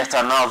that, yet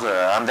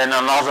another, and then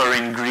another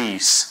in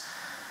Greece.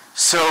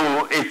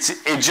 So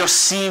it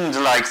just seemed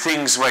like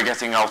things were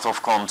getting out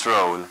of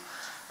control.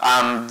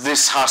 And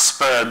this has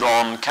spurred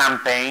on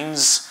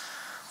campaigns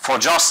for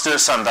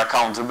justice and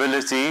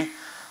accountability,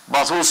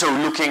 but also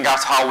looking at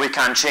how we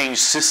can change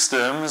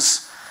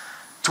systems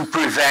to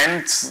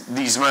prevent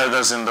these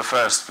murders in the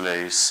first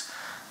place.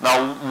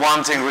 Now,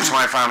 one thing which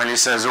my family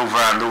says over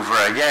and over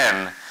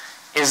again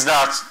is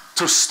that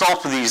to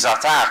stop these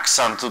attacks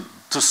and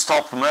to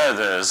stop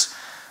murders,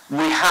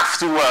 we have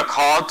to work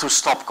hard to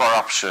stop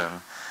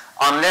corruption.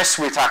 Unless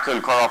we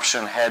tackle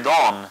corruption head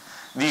on,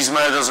 these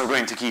murders are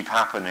going to keep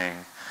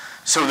happening.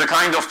 So the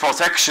kind of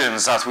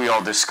protections that we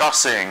are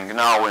discussing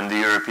now in the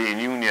European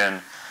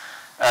Union,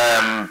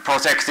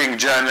 protecting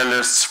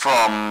journalists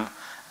from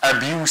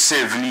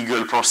abusive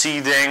legal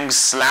proceedings,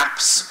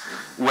 slaps,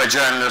 where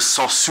journalists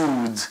are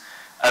sued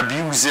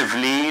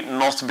abusively,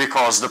 not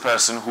because the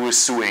person who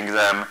is suing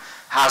them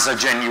has a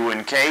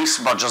genuine case,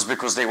 but just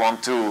because they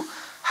want to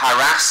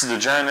harass the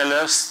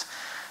journalist,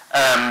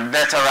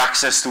 better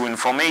access to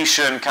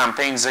information,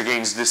 campaigns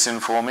against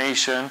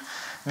disinformation.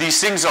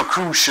 These things are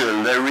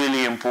crucial, they're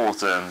really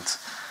important.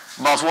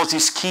 But what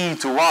is key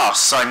to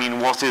us, I mean,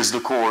 what is the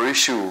core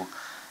issue,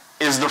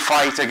 is the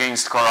fight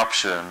against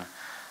corruption.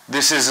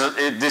 This is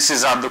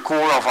at the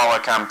core of our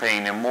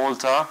campaign in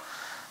Malta.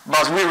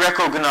 But we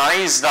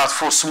recognize that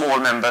for small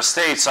member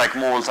states like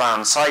Malta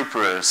and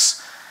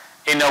Cyprus,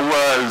 in a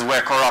world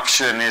where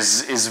corruption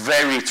is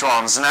very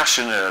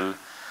transnational,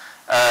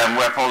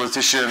 where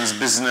politicians,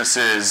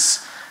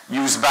 businesses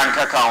use bank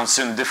accounts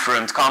in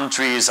different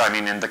countries, I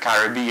mean in the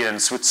Caribbean,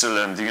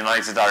 Switzerland, the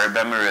United Arab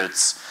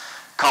Emirates,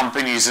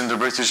 companies in the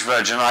British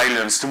Virgin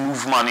Islands to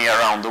move money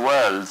around the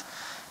world,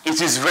 it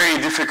is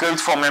very difficult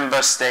for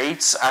member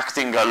states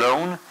acting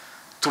alone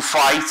to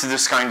fight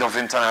this kind of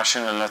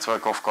international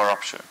network of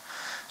corruption.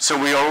 So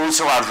we are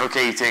also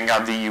advocating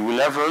at the EU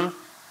level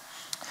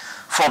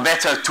for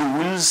better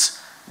tools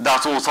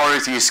that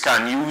authorities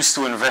can use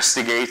to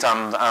investigate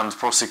and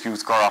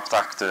prosecute corrupt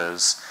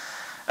actors.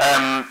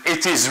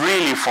 It is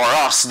really, for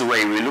us, the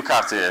way we look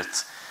at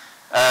it,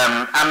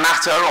 a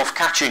matter of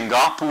catching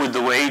up with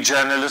the way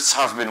journalists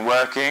have been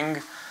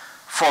working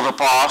for the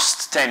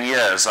past 10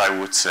 years, I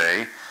would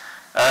say.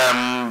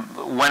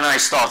 When I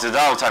started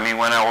out, I mean,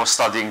 when I was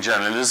studying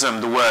journalism,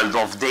 the world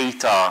of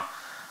data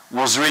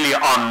was really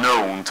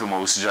unknown to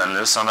most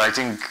journalists, and I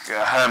think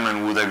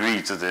Herman would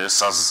agree to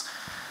this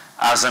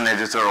as an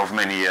editor of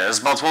many years.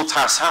 But what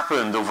has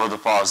happened over the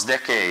past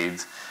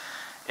decade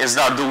is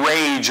that the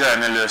way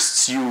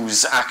journalists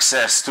use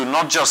access to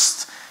not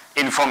just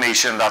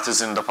information that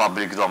is in the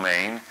public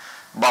domain,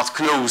 but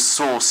closed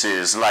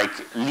sources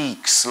like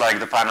leaks, like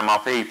the Panama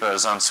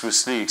Papers and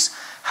Swiss leaks,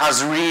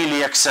 has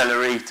really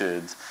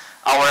accelerated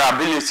our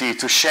ability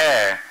to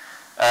share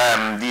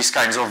this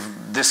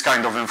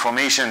kind of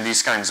information,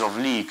 these kinds of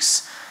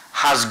leaks,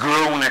 has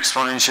grown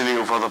exponentially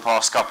over the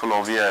past couple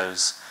of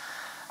years.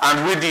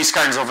 And with these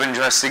kinds of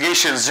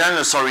investigations,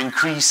 journalists are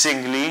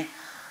increasingly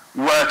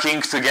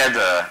working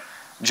together.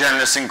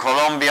 Journalists in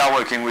Colombia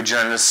working with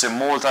journalists in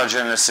Malta,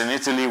 journalists in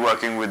Italy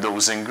working with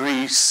those in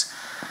Greece.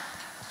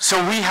 So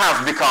we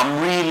have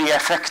become really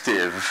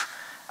effective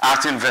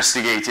at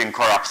investigating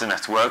corrupt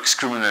networks,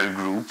 criminal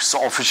groups,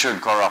 official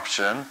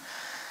corruption.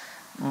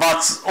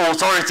 But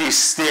authorities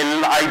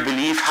still, I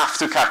believe, have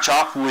to catch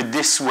up with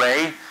this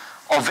way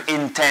of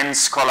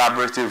intense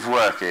collaborative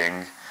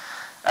working.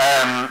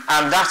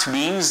 And that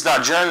means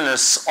that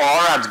journalists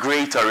are at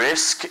greater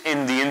risk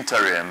in the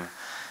interim.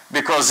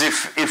 Because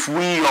if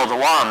we are the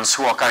ones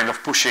who are kind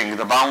of pushing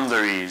the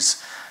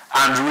boundaries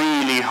and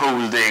really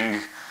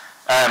holding,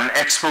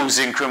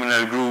 exposing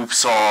criminal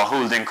groups or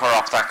holding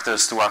corrupt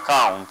actors to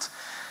account,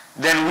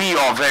 then we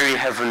are very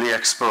heavily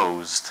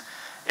exposed.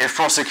 If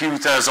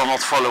prosecutors are not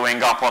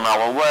following up on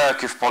our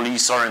work, if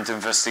police aren't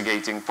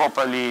investigating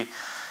properly,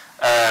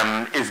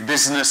 if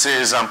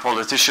businesses and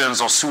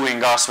politicians are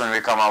suing us when we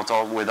come out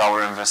with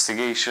our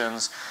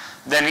investigations,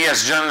 then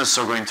yes, journalists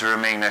are going to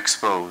remain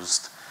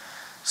exposed.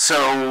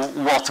 So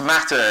what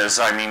matters,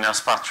 I mean,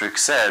 as Patrick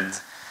said,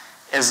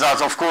 is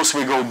that of course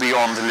we go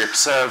beyond lip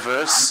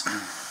service,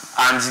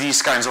 and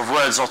these kinds of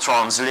words are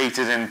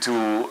translated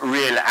into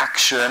real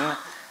action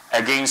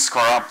against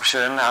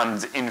corruption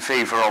and in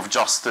favor of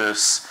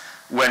justice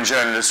when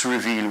journalists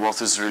reveal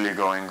what is really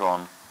going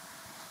on.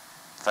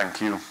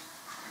 Thank you.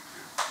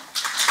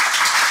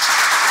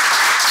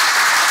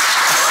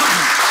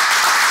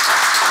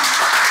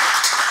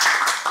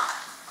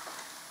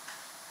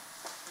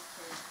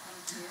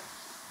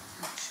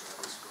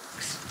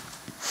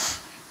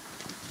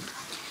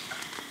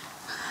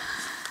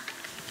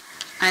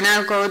 I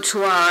now go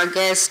to our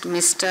guest,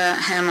 Mr.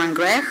 Herman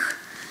Grech,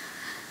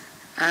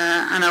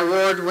 an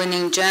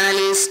award-winning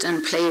journalist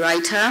and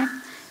playwright.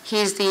 He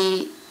is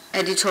the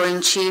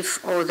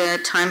editor-in-chief of the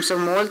Times of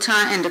Malta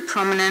and a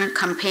prominent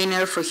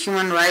campaigner for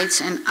human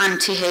rights and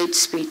anti-hate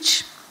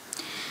speech.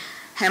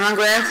 Herman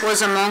Grech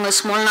was among a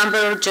small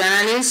number of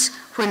journalists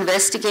who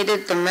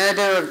investigated the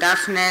murder of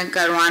Daphne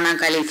Caruana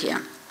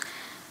Galizia.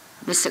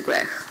 Mr.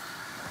 Grech.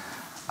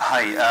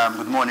 Hi,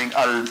 good morning.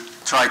 I'll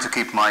try to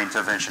keep my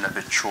intervention a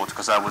bit short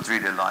because I would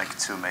really like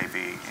to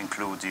maybe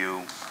include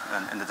you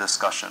in the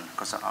discussion,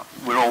 because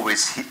we're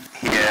always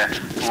here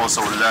to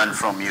also learn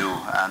from you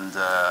and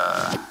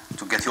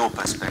to get your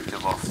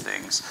perspective of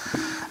things.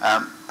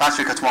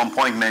 Patrick at one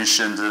point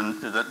mentioned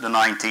the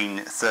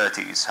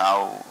 1930s,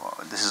 how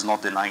this is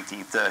not the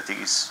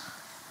 1930s,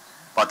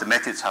 but the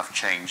methods have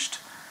changed.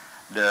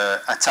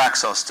 The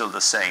attacks are still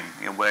the same.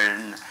 You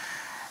know,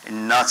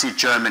 in Nazi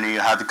Germany, you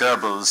had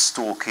Goebbels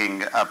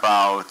talking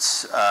about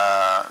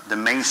the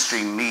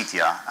mainstream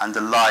media and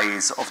the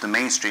lies of the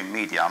mainstream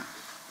media,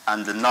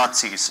 and the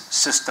Nazis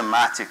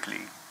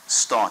systematically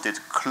started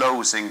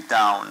closing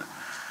down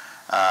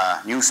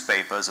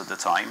newspapers at the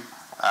time.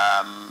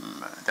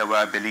 There were,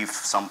 I believe,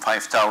 some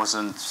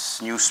 5,000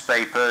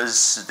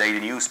 newspapers,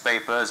 daily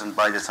newspapers, and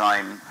by the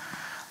time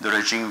the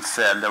regime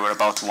fell, there were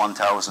about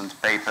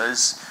 1,000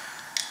 papers.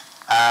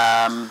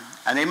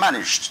 And they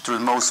managed, through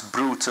the most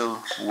brutal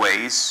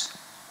ways,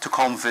 to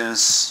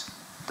convince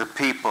the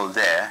people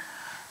there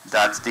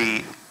that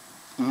the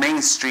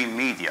mainstream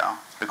media,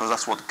 because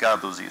that's what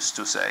Goebbels used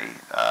to say,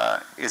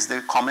 is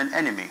the common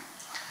enemy.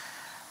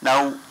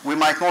 Now, we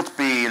might not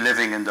be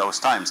living in those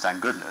times, thank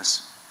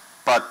goodness,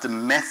 but the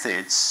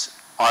methods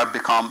have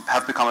become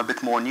a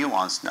bit more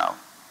nuanced now.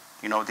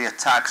 You know, the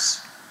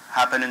attacks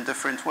happen in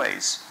different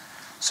ways.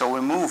 So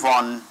we move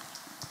on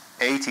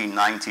 80,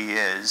 90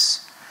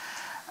 years,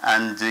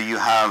 and you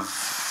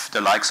have the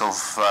likes of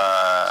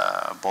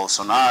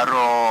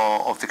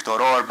Bolsonaro, of Viktor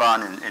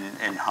Orban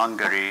in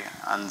Hungary,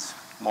 and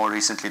more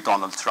recently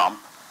Donald Trump,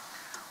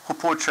 who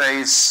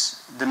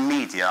portrays the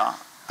media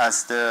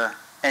as the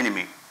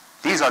enemy.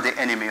 These are the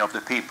enemy of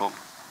the people,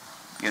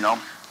 you know.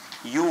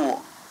 They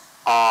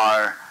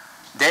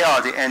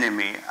are the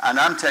enemy, and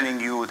I'm telling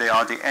you they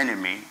are the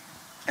enemy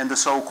in the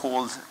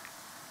so-called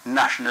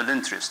national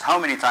interest. How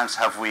many times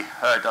have we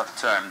heard that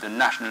term, the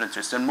national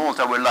interest? In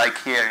Malta, we're like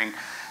hearing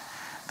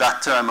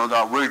that term,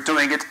 we're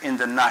doing it in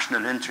the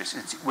national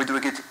interest. We're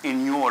doing it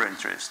in your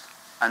interest.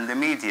 And the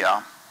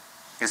media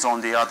is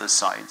on the other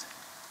side,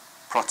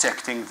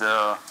 protecting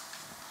the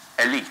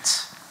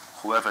elite,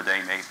 whoever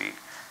they may be.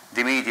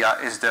 The media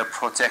is there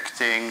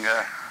protecting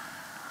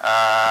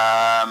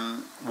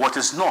what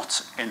is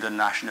not in the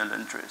national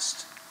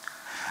interest.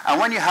 And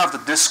when you have the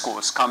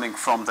discourse coming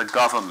from the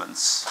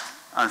governments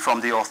and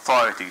from the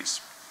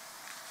authorities,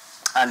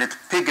 and it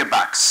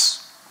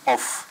piggybacks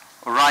off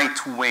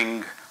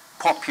right-wing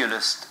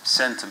populist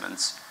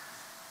sentiments,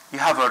 you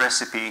have a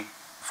recipe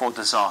for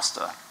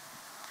disaster.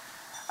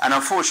 And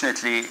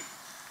unfortunately,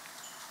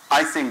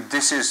 I think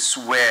this is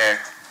where,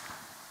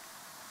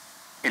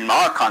 in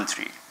our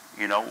country,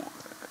 you know,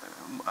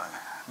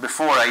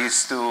 before I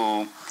used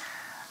to,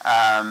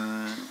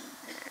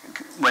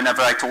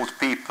 whenever I told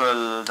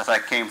people that I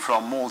came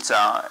from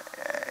Malta,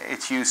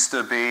 it used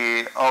to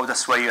be, oh,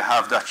 that's where you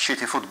have that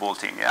shitty football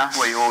team, yeah,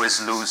 where you always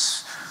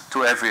lose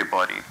to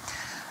everybody.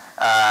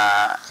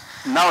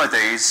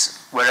 Nowadays,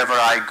 wherever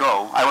I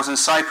go, I was in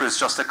Cyprus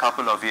just a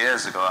couple of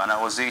years ago, and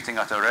I was eating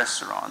at a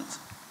restaurant,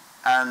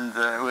 and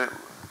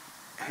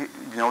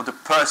you know, the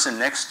person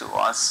next to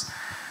us,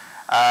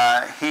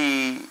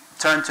 he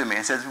turned to me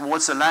and said,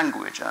 "What's the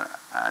language?"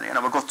 And you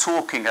know, we got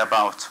talking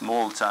about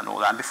Malta and all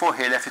that. And before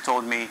he left, he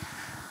told me,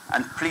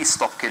 "And please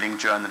stop killing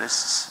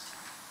journalists."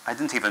 I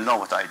didn't even know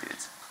what I did.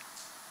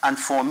 And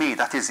for me,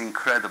 that is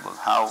incredible,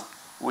 how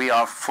we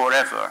are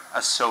forever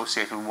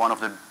associated with one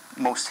of the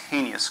most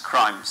heinous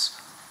crimes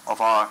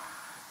of our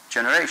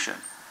generation.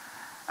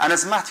 And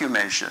as Matthew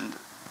mentioned,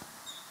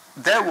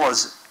 there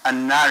was a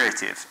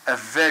narrative, a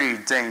very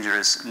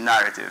dangerous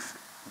narrative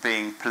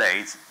being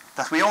played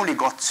that we only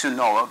got to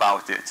know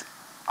about it,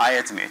 I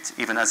admit,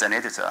 even as an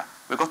editor.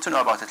 We got to know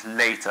about it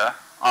later,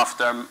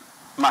 after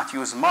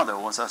Matthew's mother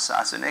was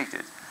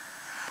assassinated.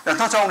 That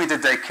not only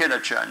did they kill a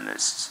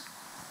journalist,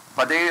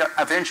 but they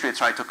eventually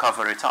tried to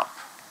cover it up.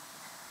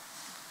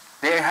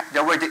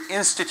 There were the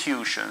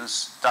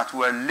institutions that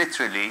were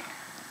literally,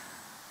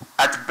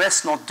 at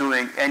best, not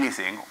doing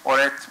anything, or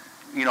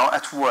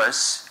at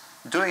worst,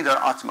 doing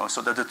their utmost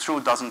so that the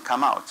truth doesn't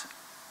come out.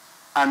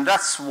 And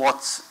that's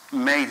what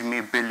made me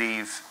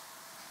believe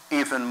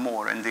even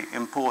more in the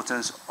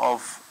importance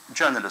of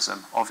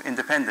journalism, of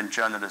independent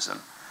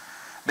journalism,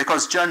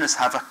 because journalists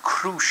have a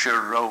crucial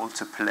role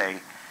to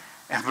play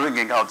in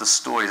bringing out the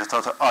stories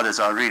that others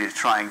are really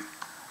trying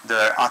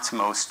their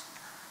utmost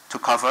to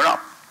cover up.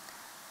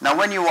 Now,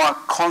 when you are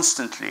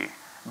constantly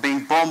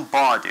being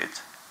bombarded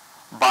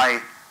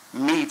by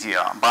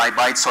media, by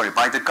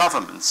the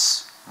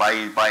governments,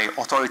 by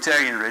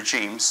authoritarian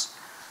regimes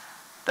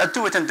that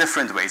do it in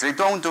different ways. They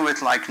don't do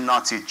it like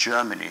Nazi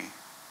Germany,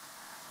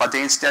 but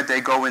instead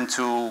they go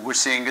into, we're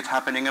seeing it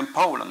happening in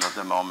Poland at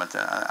the moment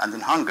and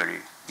in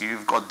Hungary.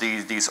 You've got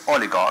these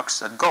oligarchs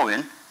that go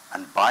in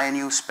and buy a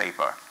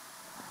newspaper,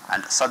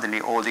 and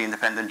suddenly all the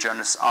independent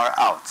journalists are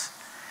out.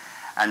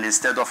 And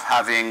instead of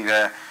having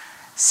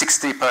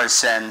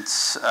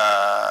 60%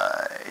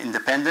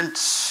 independent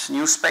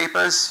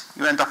newspapers,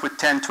 you end up with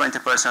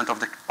 10-20%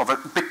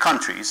 of big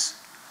countries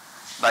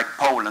like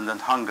Poland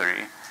and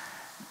Hungary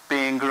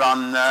being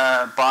run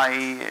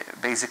by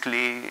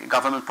basically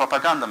government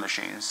propaganda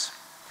machines.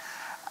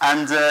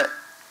 And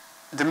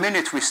the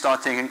minute we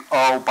start thinking,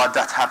 oh, but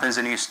that happens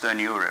in Eastern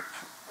Europe,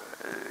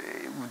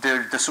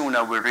 the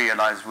sooner we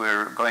realize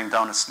we're going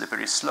down a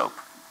slippery slope.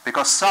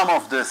 Because some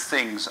of the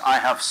things I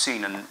have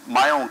seen in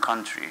my own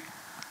country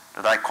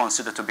that I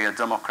consider to be a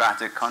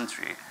democratic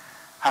country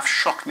have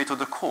shocked me to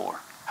the core,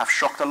 have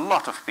shocked a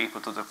lot of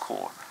people to the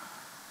core.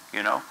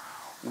 You know,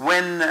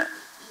 when,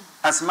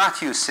 as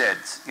Matthew said,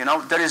 you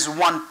know, there is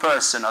one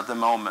person at the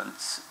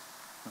moment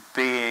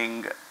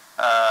being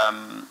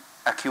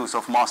accused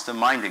of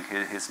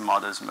masterminding his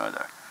mother's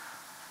murder.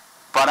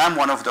 But I'm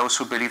one of those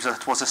who believes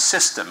that it was a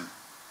system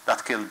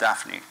that killed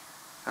Daphne.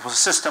 It was a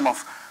system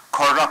of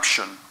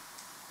corruption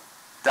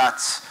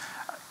that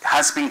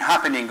has been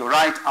happening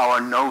right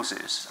our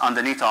noses,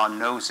 underneath our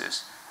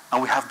noses,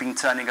 and we have been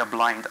turning a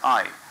blind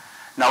eye.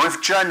 Now,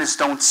 if journalists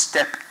don't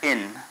step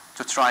in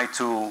to try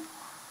to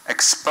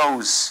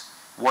expose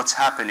what's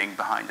happening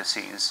behind the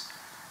scenes,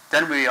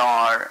 then we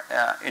are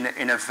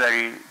in a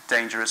very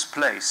dangerous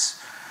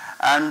place.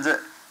 And,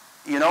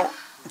 you know,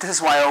 this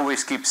is why I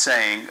always keep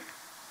saying,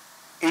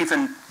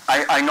 even,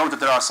 I know that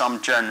there are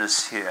some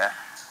journalists here,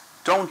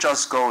 don't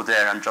just go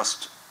there and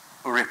just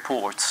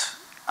report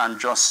and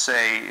just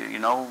say, you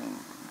know,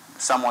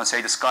 someone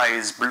say the sky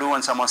is blue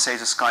and someone says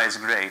the sky is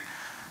gray.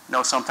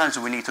 No, sometimes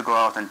we need to go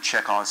out and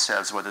check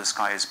ourselves whether the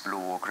sky is blue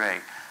or gray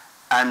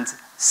and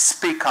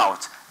speak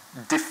out,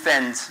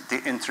 defend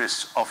the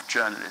interests of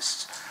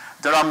journalists.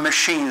 There are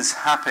machines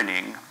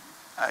happening,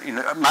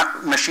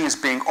 machines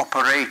being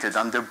operated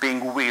and they're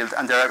being wheeled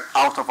and they're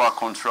out of our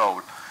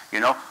control.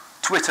 You know,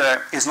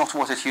 Twitter is not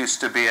what it used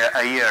to be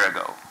a year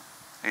ago.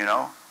 You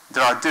know,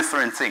 there are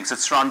different things.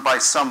 It's run by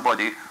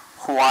somebody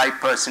who I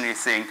personally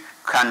think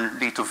can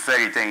lead to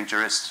very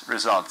dangerous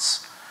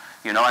results.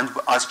 You know, and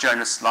us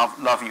journalists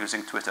love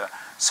using Twitter.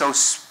 So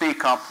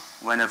speak up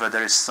whenever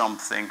there is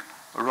something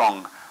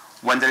wrong.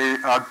 When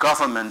there are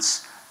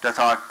governments that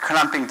are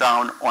clamping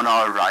down on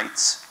our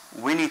rights,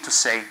 we need to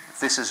say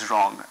this is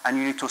wrong, and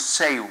you need to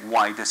say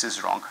why this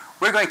is wrong.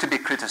 We're going to be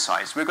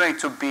criticized. We're going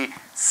to be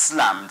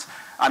slammed.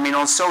 I mean,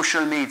 on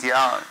social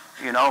media,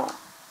 you know,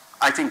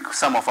 I think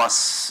some of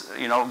us,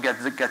 you know, get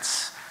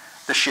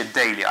the shit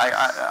daily.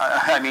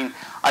 I mean,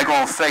 I go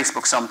on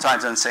Facebook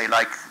sometimes and say,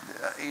 like,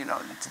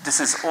 this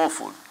is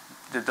awful.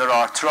 There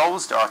are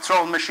trolls, there are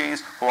troll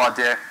machines who are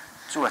there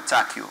to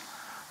attack you.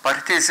 But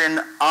it is in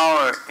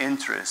our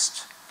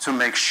interest to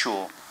make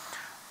sure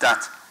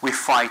that we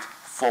fight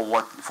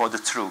for the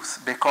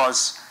truth,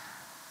 because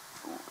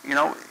we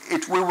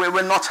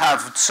will not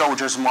have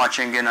soldiers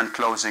marching in and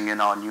closing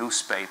in our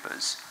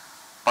newspapers,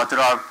 but there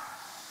are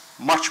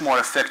much more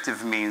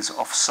effective means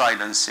of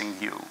silencing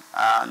you.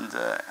 And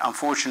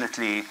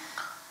unfortunately,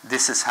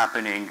 this is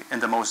happening in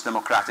the most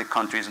democratic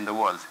countries in the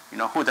world.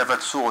 Who'd ever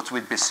thought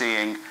we'd be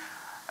seeing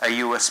a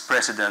US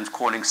president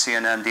calling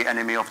CNN the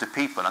enemy of the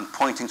people and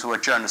pointing to a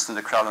journalist in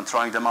the crowd and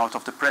throwing them out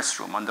of the press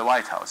room on the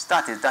White House?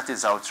 That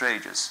is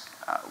outrageous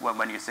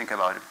when you think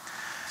about it.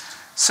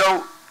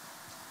 So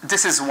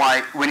this is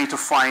why we need to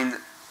find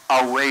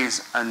our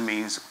ways and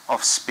means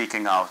of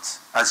speaking out.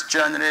 As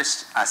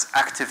journalists, as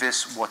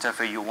activists,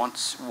 whatever you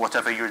want,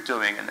 whatever you're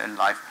doing in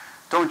life,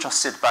 don't just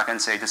sit back and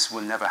say this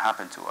will never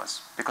happen to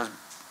us. Because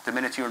the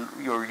minute you're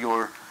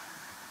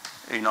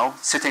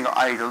sitting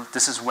idle,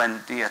 this is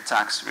when the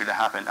attacks really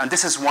happen. And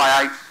this is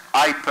why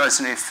I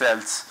personally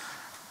felt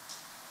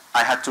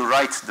I had to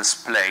write this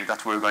play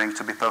that we're going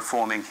to be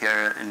performing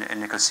here in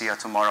Nicosia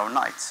tomorrow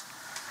night.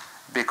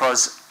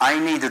 Because I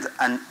needed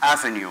an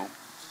avenue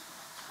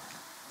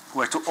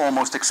where to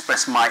almost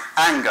express my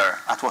anger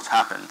at what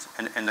happened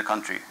in the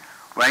country.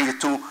 Where I needed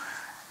to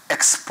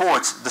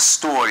export the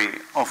story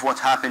of what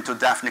happened to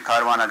Daphne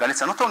Caruana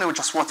Galizia, not only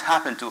just what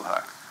happened to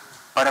her,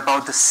 but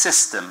about the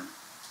system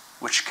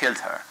which killed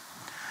her.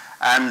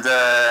 And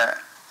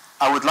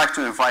I would like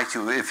to invite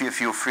you,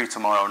 if you're free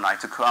tomorrow night,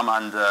 to come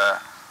and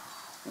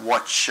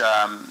watch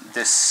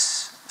this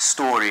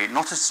story.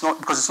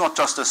 Because it's not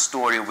just a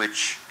story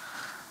which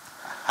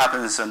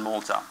happens in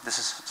Malta. This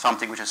is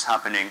something which is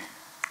happening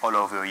all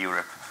over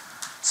Europe.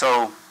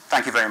 So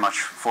thank you very much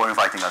for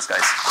inviting us,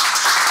 guys.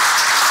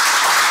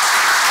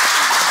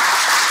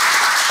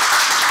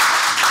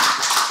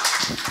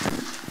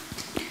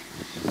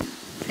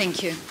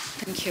 Thank you.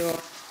 Thank you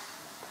all.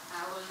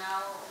 I will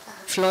now open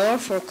the floor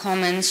for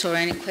comments or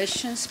any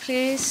questions,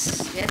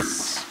 please.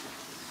 Yes?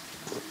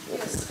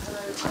 Yes,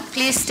 hello.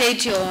 Please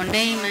state your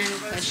name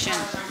and question.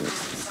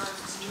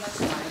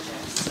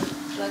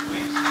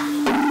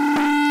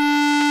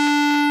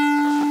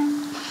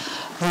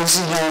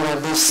 Rosie Hare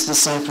with the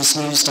Cyprus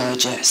News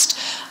Digest.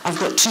 I've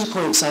got 2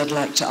 points I'd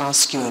like to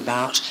ask you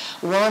about.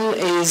 One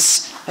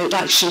is, it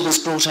actually was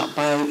brought up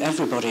by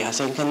everybody, I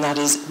think, and that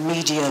is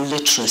media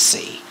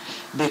literacy.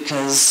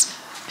 Because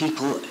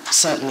people,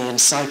 certainly in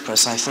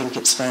Cyprus, I think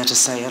it's fair to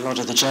say, a lot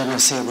of the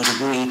journalists here would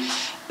agree,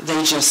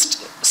 they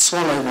just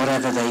swallow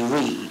whatever they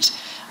read.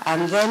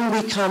 And then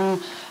we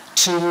come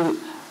to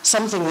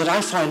something that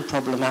I find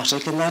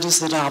problematic, and that is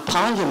that our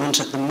parliament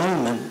at the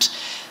moment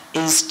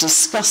is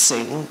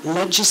discussing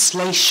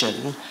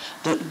legislation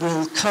that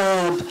will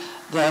curb,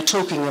 they're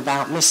talking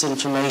about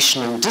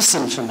misinformation and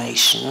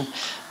disinformation,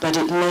 but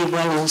it may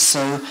well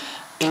also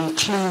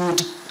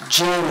include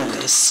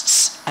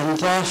journalists, and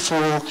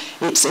therefore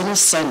it's, in a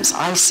sense,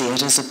 I see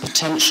it as a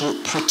potential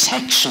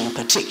protection,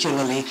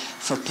 particularly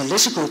for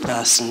political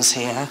persons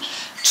here,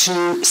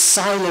 to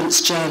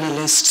silence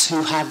journalists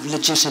who have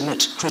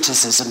legitimate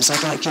criticisms.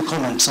 I'd like your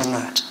comments on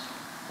that.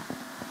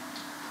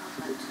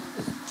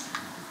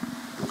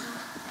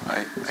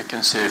 I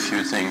can say a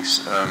few things.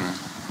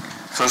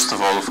 First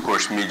of all, of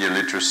course, media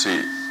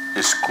literacy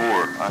is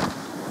core.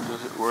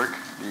 Does it work?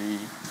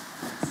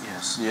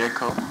 Yes. The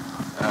echo?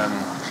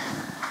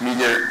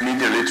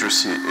 Media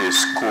literacy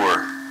is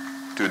core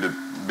to the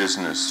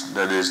business.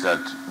 That is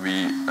that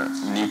we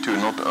need to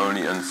not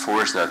only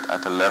enforce that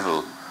at the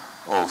level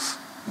of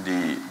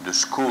the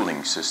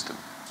schooling system,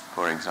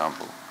 for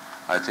example.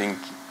 I think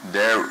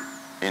there,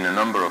 in a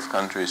number of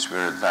countries,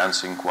 we're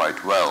advancing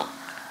quite well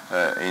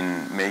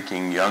in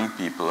making young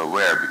people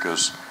aware,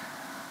 because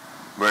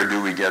where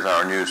do we get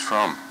our news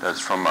from? That's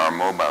from our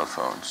mobile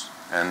phones.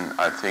 And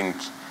I think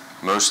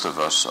most of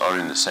us are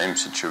in the same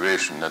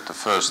situation, that the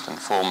first and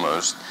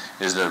foremost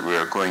is that we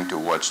are going to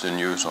watch the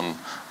news on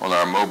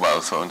our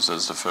mobile phones.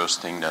 That's the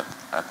first thing that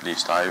at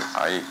least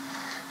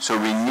so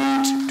we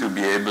need to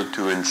be able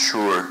to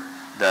ensure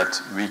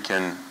that we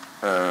can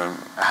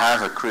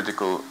have a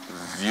critical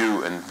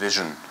view and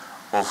vision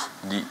of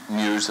the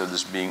news that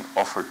is being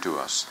offered to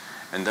us.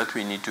 And that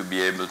we need to be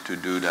able to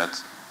do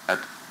that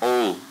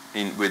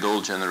with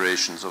all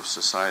generations of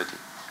society.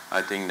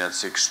 I think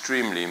that's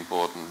extremely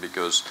important,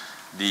 because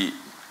the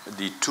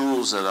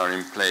tools that are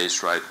in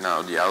place right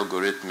now, the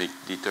algorithmic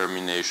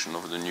determination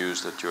of the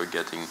news that you're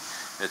getting,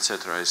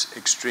 etc., is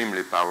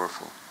extremely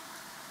powerful.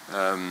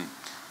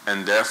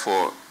 And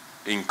therefore,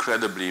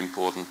 incredibly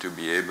important to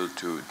be able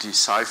to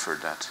decipher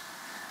that.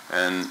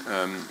 And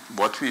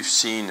what we've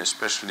seen,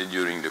 especially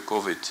during the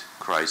COVID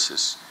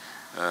crisis,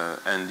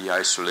 and the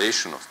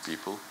isolation of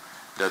people,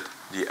 that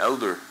the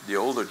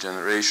older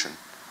generation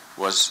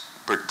was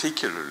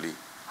particularly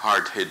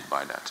hard hit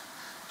by that.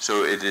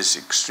 So it is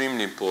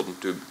extremely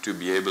important to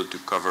be able to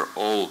cover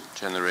all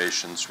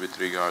generations with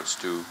regards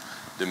to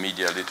the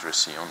media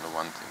literacy on the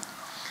one thing.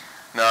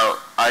 Now,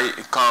 I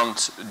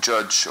can't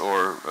judge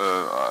or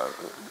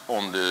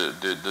on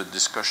the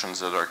discussions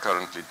that are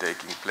currently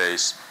taking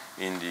place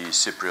in the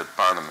Cypriot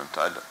parliament.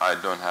 I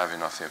don't have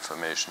enough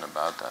information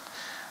about that.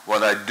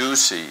 What I do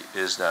see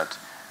is that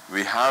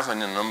we have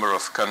in a number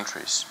of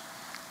countries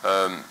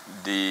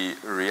the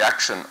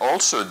reaction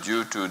also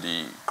due to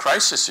the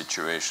crisis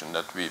situation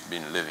that we've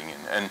been living in.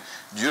 And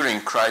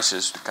during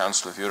crisis, the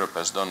Council of Europe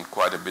has done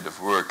quite a bit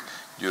of work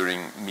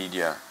during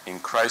media in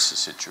crisis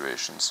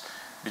situations,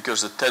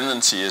 because the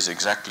tendency is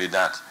exactly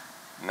that,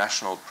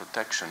 national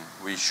protection.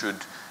 We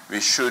should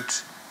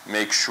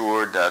make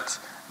sure that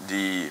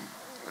the,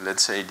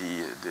 let's say,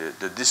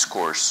 the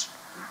discourse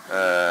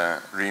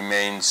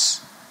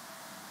remains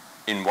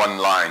in one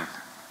line,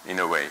 in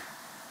a way.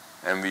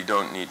 And we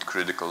don't need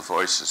critical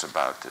voices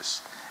about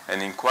this.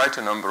 And in quite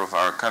a number of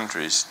our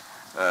countries,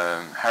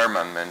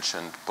 Herman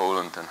mentioned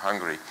Poland and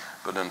Hungary,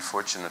 but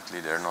unfortunately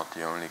they're not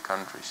the only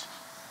countries.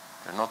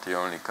 They're not the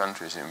only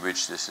countries in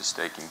which this is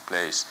taking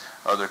place.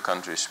 Other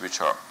countries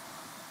which are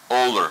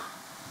older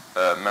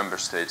member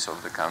states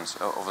of the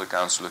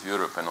Council of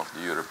Europe and of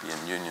the European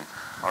Union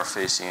are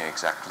facing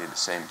exactly the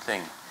same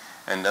thing.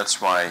 And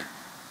that's why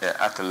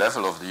at the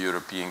level of the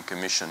European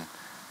Commission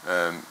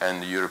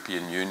and the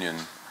European Union,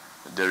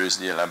 there is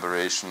the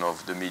elaboration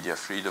of the Media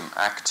Freedom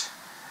Act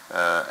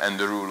and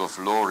the Rule of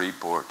Law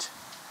report,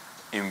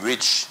 in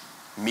which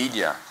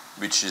media,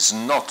 which is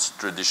not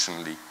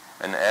traditionally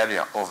an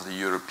area of the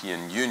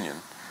European Union,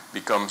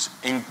 becomes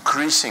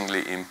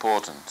increasingly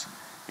important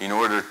in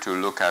order to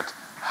look at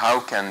how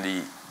can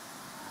the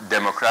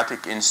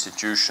democratic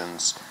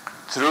institutions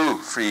through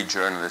free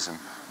journalism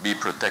be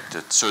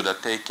protected so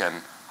that they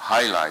can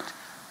highlight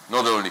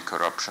not only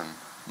corruption,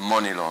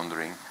 money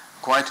laundering,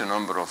 quite a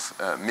number of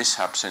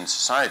mishaps in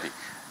society,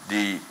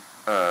 the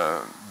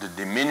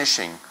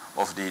diminishing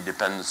of the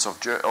independence of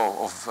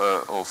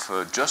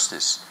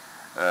justice,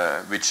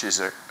 which is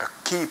a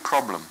key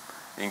problem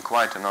in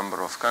quite a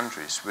number of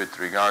countries with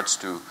regards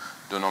to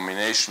the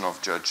nomination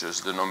of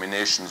judges, the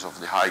nominations of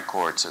the high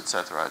courts,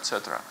 etc.,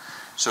 etc.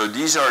 So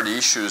these are the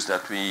issues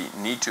that we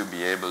need to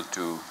be able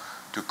to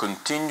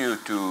continue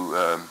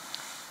to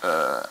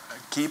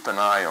keep an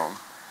eye on.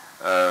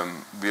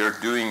 We are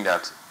doing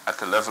that at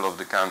the level of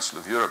the Council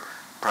of Europe,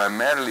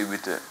 primarily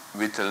with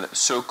the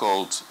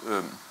so-called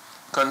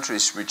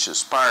countries which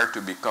aspire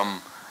to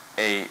become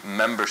a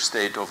member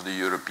state of the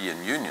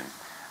European Union.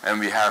 And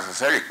we have a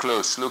very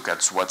close look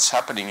at what's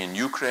happening in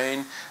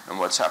Ukraine and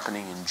what's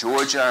happening in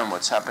Georgia and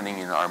what's happening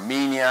in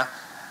Armenia.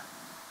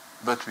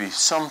 But we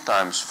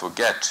sometimes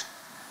forget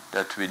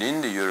that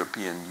within the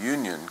European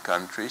Union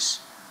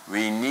countries,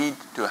 we need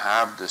to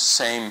have the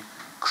same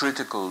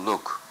critical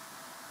look.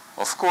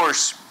 Of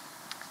course,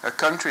 a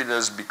country that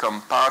has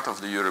become part of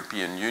the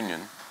European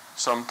Union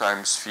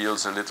sometimes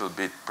feels a little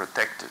bit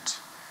protected.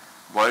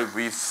 Well,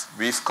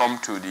 we've come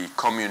to the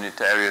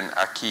communitarian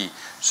acquis,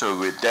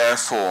 so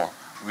therefore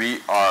we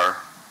are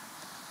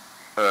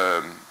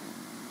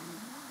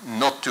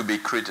not to be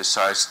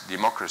criticized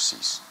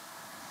democracies.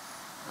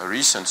 A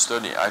recent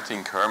study, I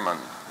think Herman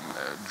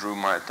drew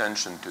my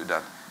attention to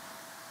that,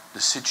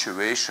 the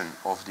situation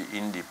of the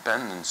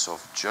independence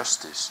of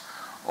justice,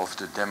 of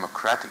the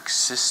democratic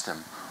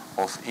system,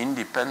 of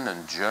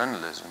independent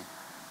journalism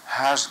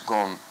has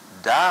gone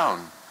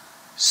down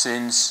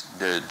since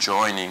the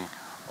joining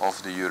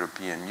of the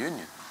European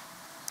Union.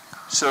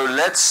 So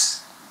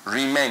let's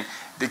remain.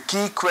 The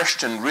key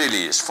question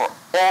really is for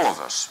all of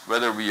us,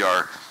 whether we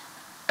are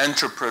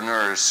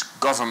entrepreneurs,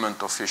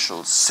 government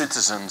officials,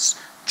 citizens,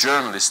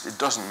 journalists, it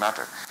doesn't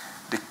matter.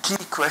 The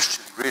key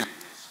question really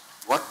is,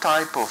 what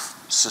type of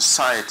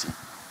society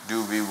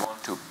do we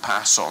want to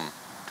pass on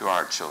to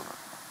our children?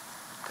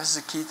 That's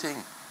the key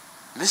thing.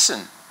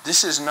 Listen,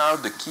 this is now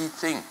the key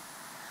thing.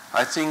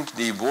 I think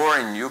the war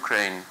in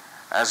Ukraine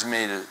has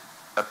made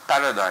a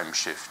paradigm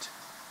shift.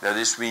 That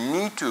is, we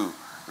need to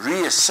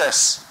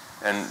reassess,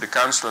 and the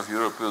Council of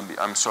Europe will be,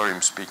 I'm sorry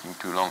I'm speaking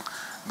too long,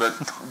 but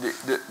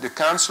the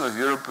Council of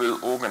Europe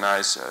will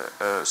organize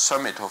a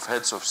summit of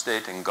heads of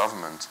state and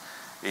government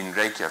in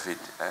Reykjavik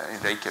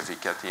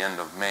at the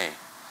end of May.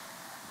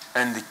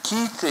 And the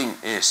key thing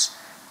is,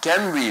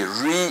 can we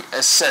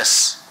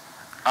reassess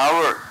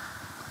our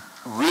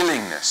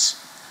willingness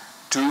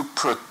to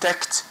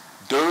protect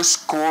those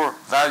core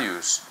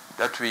values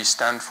that we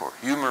stand for: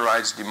 human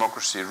rights,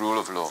 democracy, rule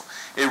of law.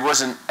 It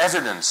was an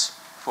evidence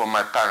for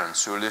my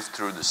parents who lived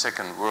through the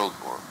Second World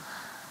War.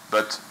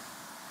 But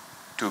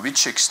to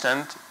which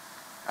extent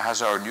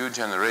has our new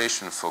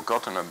generation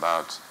forgotten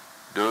about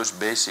those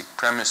basic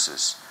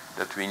premises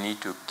that we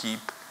need to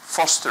keep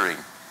fostering?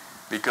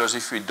 Because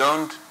if we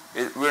don't,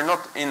 we're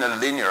not in a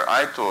linear.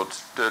 I thought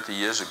 30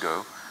 years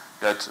ago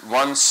that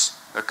once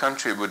a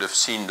country would have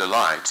seen the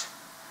light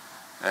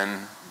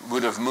and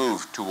would have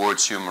moved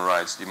towards human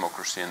rights,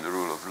 democracy, and the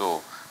rule of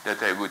law, that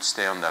they would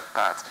stay on that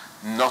path.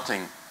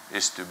 Nothing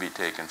is to be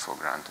taken for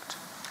granted.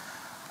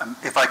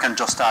 If I can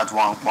just add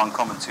one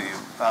comment to you.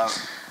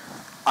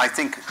 I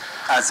think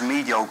as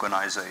media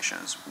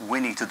organizations, we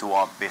need to do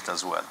our bit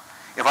as well.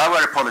 If I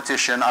were a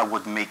politician, I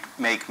would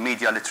make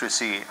media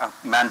literacy a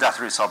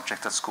mandatory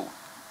subject at school.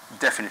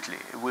 Definitely.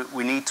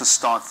 We need to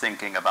start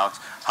thinking about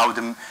how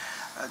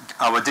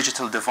our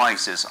digital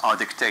devices are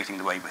dictating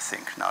the way we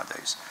think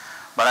nowadays.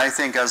 But I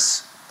think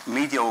as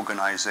media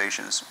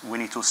organizations, we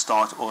need to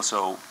start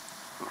also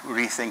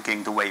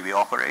rethinking the way we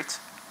operate,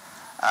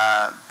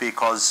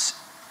 because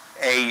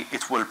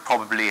it will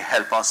probably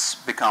help us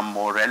become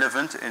more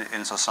relevant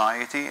in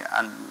society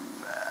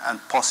and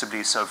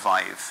possibly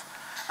survive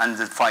and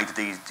fight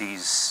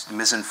these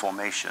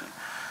misinformation.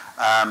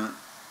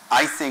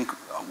 I think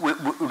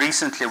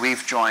recently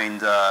we've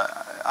joined,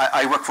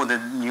 I work for the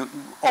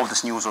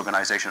oldest news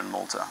organization in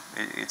Malta.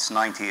 It's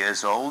 90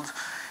 years old.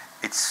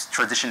 It's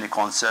traditionally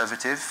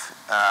conservative,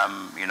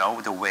 you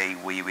know, the way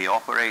we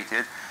operate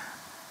it.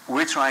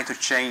 We're trying to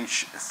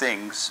change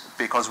things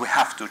because we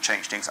have to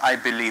change things. I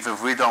believe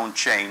if we don't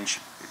change,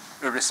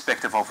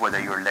 irrespective of whether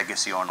you're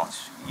legacy or not,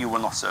 you will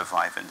not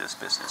survive in this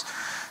business.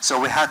 So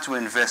we had to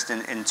invest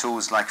in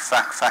tools like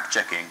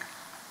fact-checking.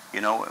 You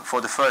know,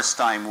 for the first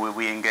time,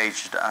 we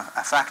engaged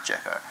a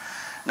fact-checker.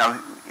 Now,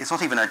 it's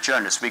not even a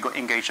journalist. We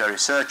engaged a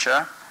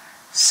researcher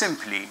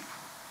simply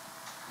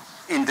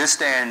in this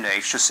day and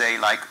age to say,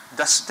 like,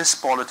 this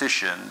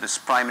politician, this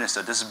prime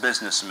minister, this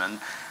businessman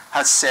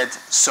has said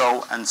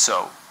so and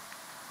so.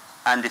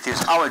 And it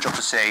is our job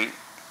to say,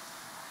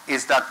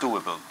 is that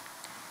doable?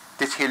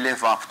 Did he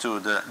live up to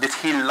did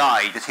he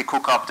lie? Did he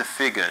cook up the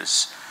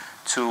figures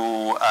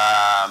to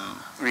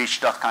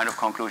reach that kind of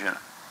conclusion?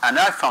 And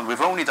I found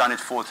we've only done it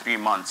for 3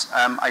 months.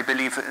 I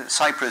believe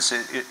Cyprus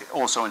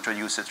also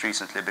introduced it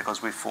recently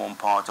because we form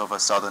part of a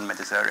Southern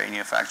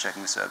Mediterranean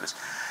fact-checking service.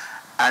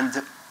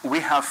 And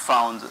we have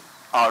found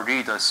our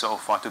readers so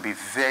far to be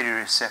very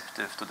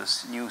receptive to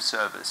this new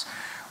service.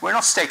 We're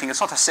not stating,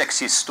 it's not a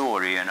sexy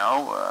story, you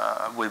know,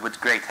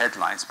 with great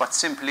headlines, but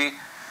simply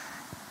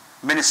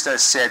minister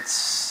said,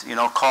 you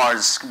know,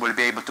 cars will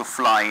be able to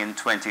fly in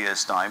 20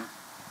 years' time.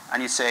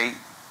 And you say,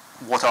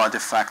 what are the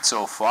facts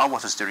so far?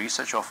 What is the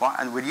research so far?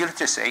 And you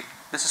just say,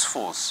 this is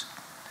false.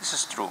 This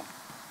is true.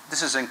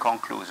 This is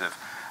inconclusive.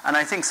 And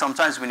I think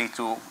sometimes we need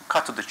to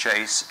cut to the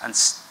chase and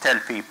tell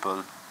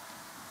people,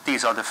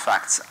 these are the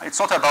facts. It's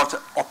not about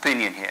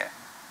opinion here,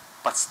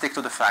 but stick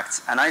to the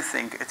facts. And I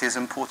think it is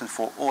important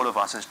for all of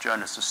us as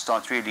journalists to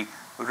start really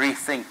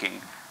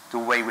rethinking the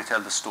way we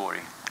tell the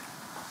story.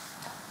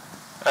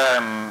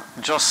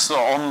 Just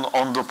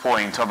on the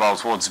point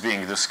about what's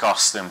being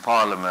discussed in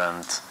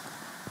Parliament,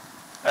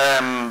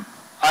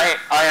 I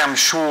am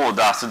sure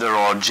that there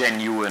are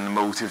genuine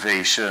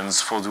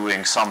motivations for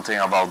doing something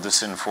about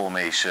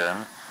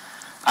disinformation,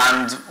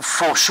 and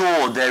for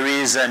sure there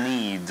is a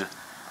need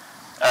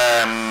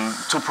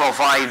to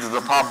provide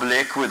the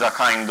public with a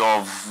kind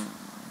of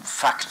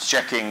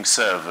fact-checking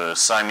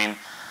service. I mean,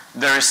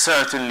 there is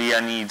certainly a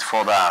need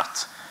for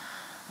that.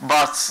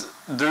 But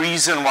the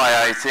reason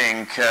why I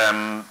think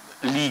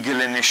legal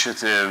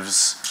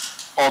initiatives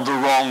are the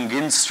wrong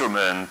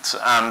instrument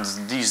and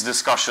these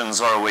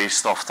discussions are a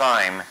waste of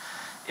time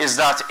is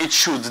that it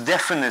should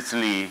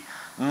definitely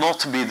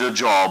not be the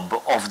job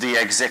of the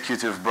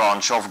executive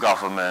branch of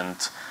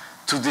government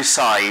to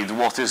decide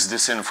what is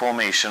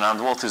disinformation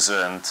and what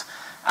isn't,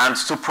 and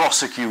to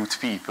prosecute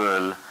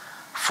people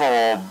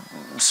for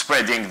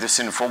spreading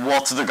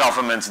what the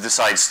government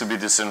decides to be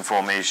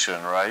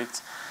disinformation,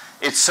 right?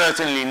 It's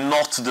certainly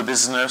not the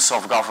business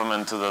of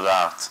government to do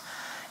that.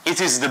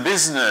 It is the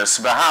business,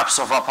 perhaps,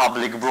 of a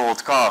public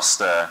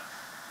broadcaster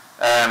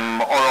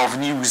or of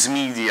news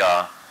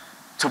media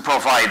to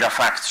provide a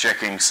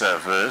fact-checking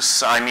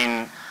service. I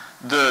mean,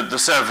 the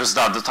service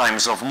that the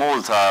Times of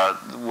Malta,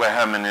 where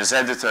Herman is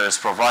editor, is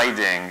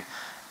providing,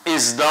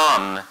 is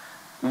done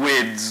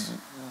with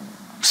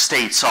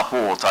state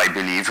support, I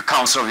believe,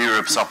 Council of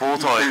Europe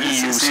support or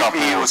EU support.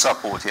 EU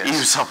support, yes.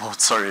 EU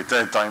support, sorry,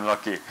 third time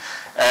lucky.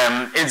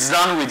 It's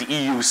done with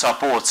EU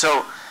support.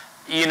 So,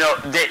 you know,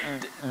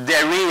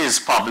 there is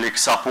public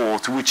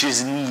support which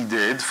is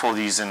needed for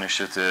these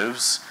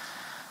initiatives,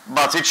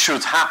 but it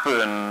should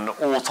happen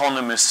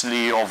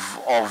autonomously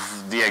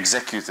of the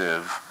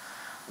executive,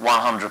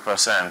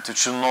 100%. It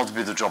should not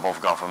be the job of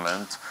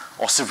government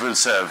or civil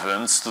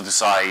servants to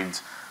decide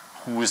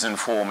who is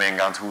informing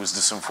and who is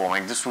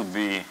disinforming. This would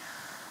be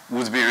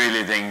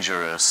really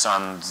dangerous,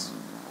 and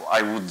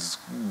I would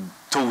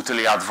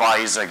totally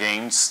advise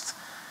against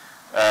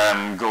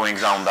going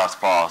down that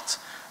path.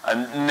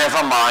 And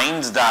never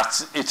mind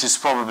that it is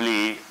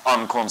probably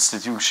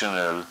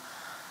unconstitutional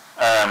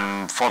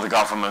for the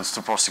government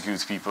to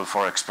prosecute people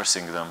for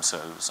expressing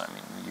themselves. I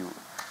mean,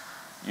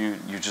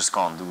 you just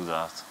can't do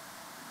that.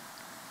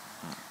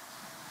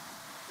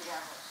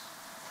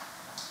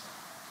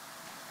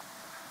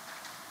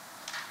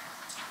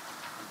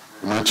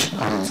 Much.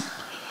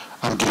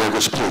 I'm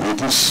Kyriakos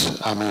Plevoutis.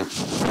 I'm a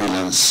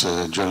freelance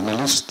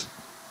journalist.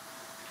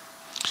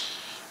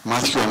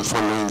 Matthew, I'm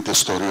following the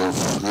story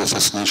of the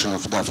assassination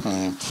of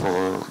Daphne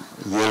for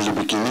the early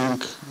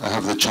beginning. I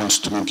have the chance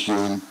to meet you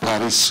in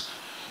Paris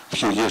a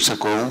few years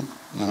ago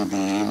in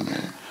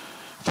the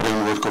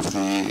framework of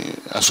the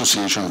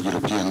Association of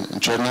European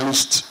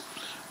Journalists.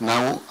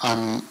 Now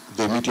I'm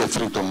the media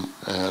freedom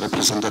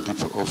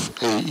representative of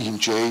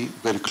AEJ,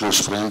 very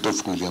close friend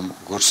of William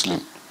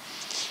Gorslin.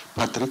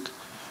 Patrick,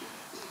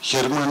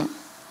 Herman,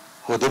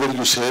 whatever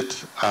you said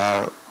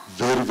are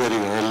very, very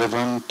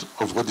relevant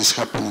of what is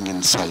happening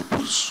in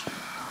Cyprus.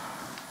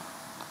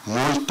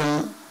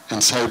 Malta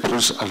and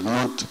Cyprus are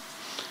not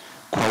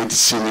quite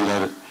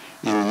similar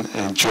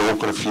in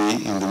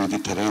geography in the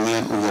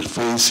Mediterranean. We are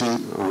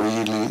facing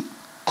really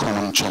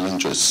common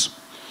challenges.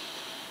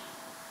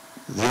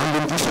 The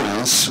only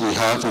difference we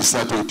have is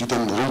that we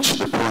didn't reach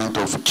the point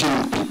of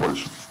killing people.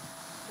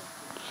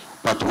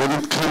 But when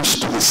it comes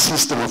to the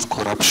system of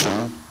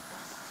corruption,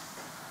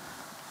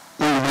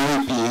 we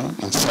may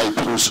be in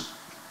Cyprus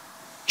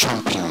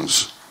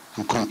champions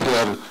and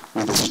compare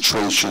with the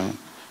situation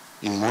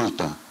in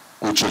Malta,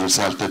 which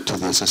resulted to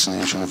the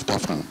assassination of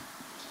Daphne.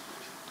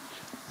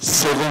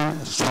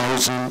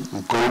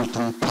 7,000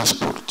 golden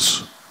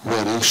passports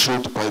were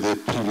issued by the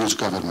previous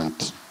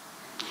government,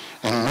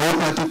 and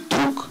nobody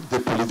took the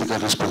political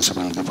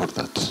responsibility for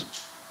that.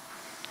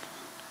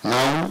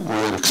 Now we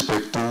are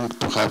expecting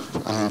to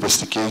have an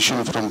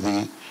investigation from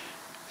the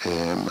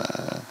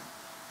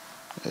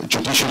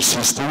judicial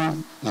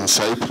system in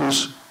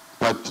Cyprus,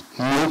 but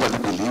nobody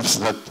believes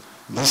that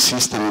this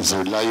system is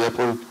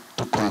reliable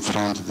to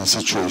confront the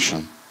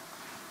situation.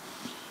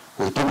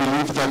 We do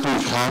believe that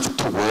we have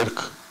to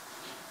work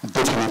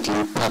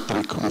definitely,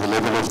 Patrick, on the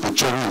level of the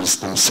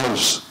journalists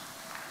themselves.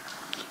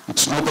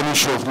 It's not an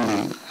issue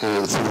only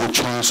through the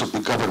channels of the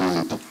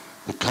government.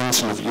 The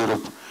Council of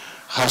Europe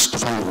has to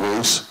find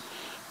ways,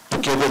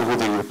 together with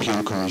the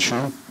European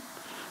Commission,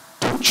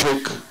 to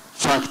check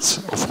facts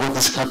of what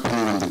is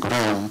happening on the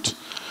ground,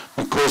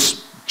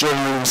 because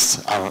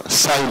journalists are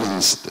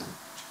silenced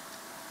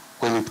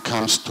when it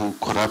comes to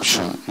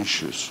corruption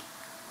issues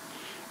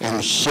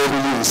and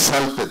heavily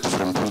insulted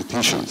from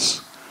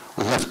politicians.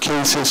 We have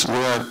cases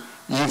where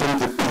even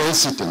the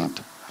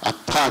president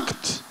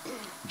attacked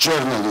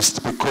journalists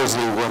because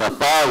they were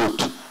about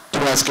to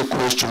ask a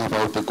question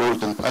about the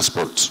golden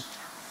passports.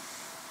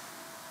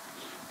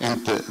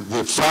 And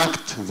the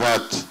fact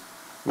that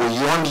we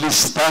only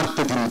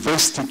started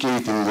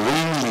investigating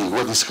really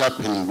what is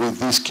happening with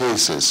these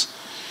cases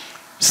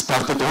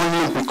started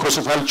only because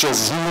of Al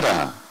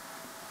Jazeera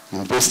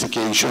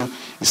investigation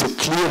is a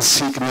clear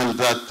signal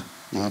that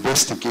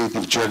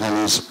investigative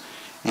journalism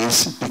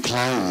is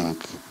declining,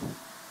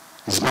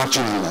 is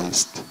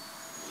marginalized.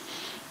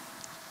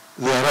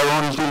 There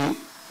are only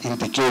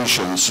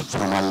indications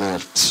from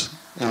alerts,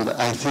 and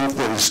I think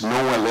there is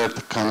no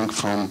alert coming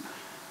from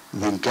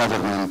the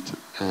government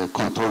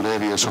control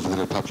areas of the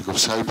Republic of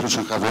Cyprus.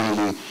 We have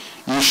only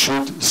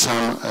issued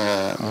some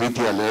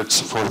media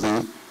alerts for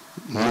the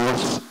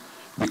north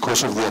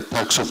because of the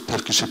attacks of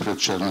Turkish Cypriot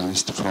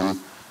journalists from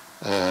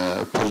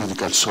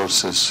political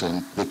sources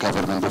and the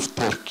government of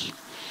Turkey.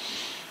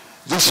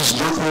 This is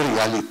not the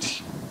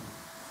reality.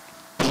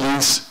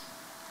 Please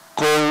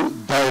go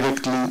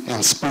directly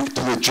and speak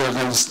to the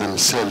journalists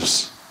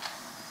themselves.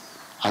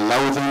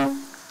 Allow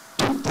them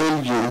to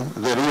tell you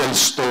the real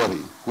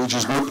story, which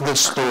is not the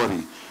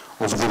story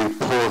of the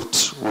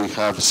reports we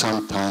have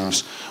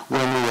sometimes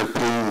when we are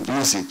paying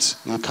visits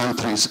in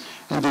countries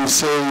and they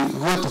say,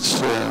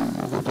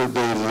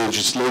 the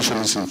legislation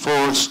is in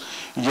force.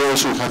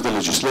 Yes, we have the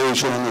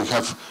legislation, we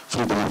have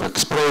freedom of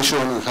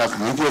expression, we have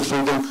media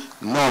freedom.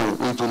 No,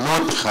 we do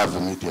not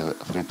have media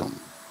freedom.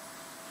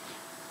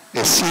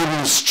 A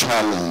serious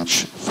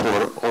challenge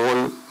for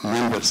all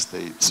member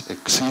states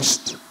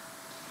exists.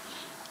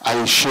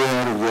 I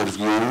share your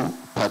view,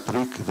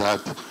 Patrick,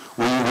 that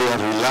we were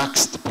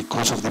relaxed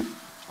because of the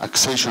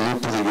accession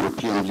into the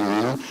European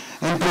Union,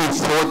 and we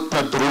thought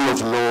that the rule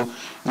of law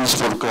is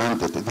for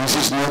granted. This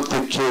is not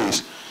the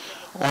case.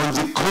 On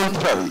the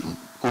contrary,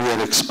 we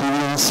are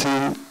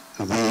experiencing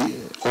the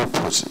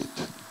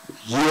opposite.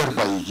 Year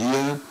by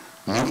year,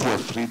 media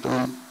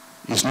freedom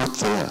is not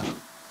there.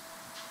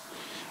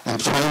 And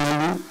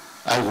finally,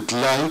 I would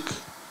like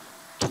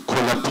to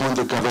call upon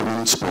the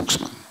government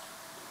spokesman.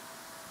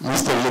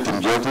 Mr.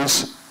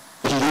 Letimiotis,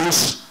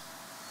 please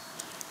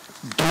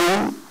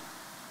do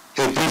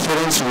a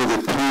difference with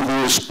the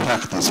previous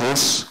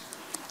practices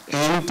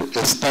and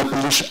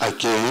establish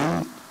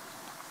again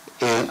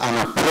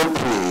an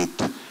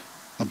appropriate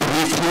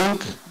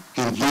briefing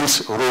in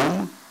this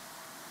room,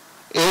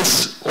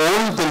 as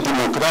all the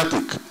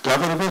democratic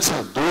governments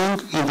are doing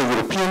in the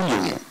European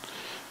Union.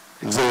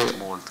 The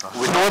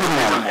formal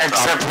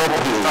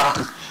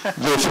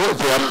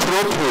the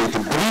appropriate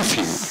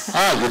briefing.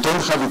 You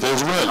don't have it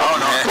as well. Oh,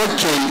 no.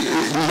 Okay,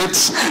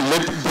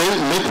 let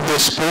the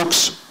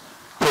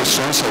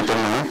spokespersons, I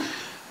don't know,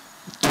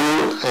 to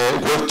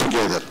work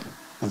together.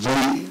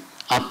 The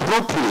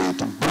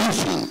appropriate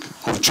briefing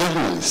of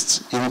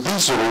journalists in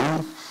this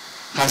room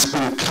has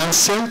been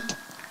cancelled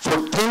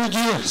for 10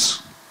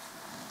 years.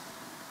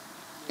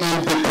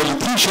 And the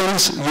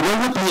politicians, you know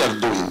what they are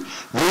doing?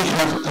 They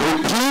have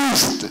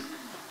replaced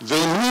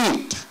the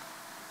need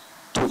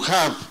to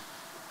have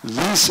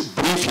this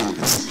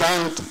briefing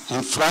stand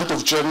in front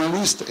of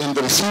journalists and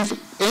receive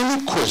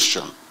any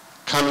question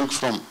coming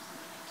from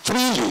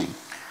freely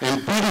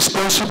and be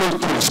responsible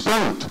to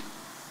respond.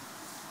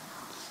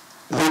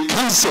 They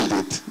cancelled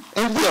it,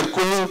 and they are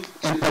going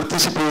and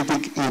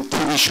participating in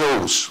TV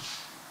shows.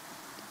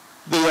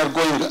 They are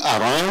going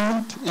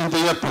around and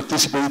they are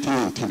participating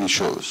in TV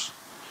shows.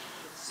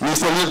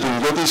 Mr.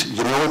 Lerdungotis,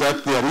 you know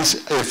that there is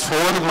a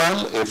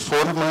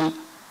formal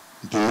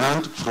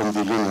demand from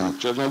the Union of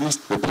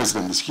Journalists, the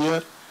President is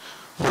here,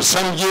 for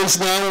some years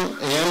now,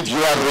 and you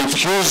are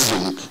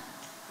refusing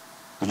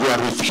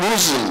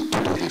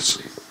to do this.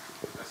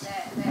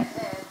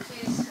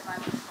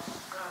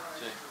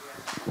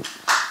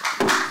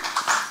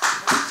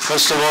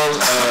 First of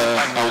all, I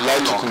would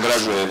like to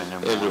congratulate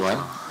everyone.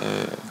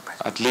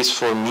 At least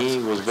for me,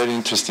 it was very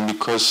interesting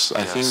because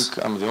I think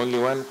I'm the only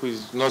one who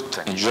is not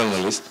a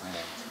journalist.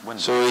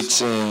 So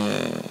it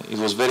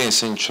was very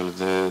essential,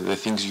 the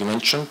things you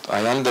mentioned.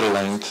 I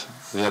underlined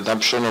the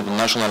adoption of a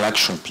national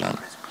action plan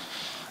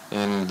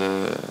and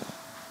the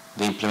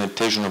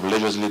implementation of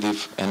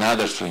legislative and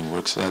other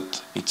frameworks,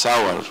 that it's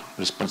our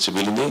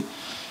responsibility.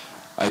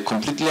 I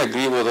completely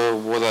agree with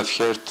what I've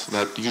heard,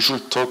 that you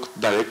should talk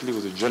directly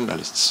with the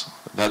journalists.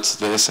 That's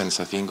the essence,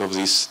 I think, of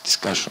this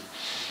discussion.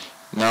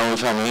 Now,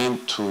 if I may,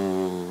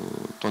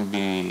 don't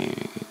be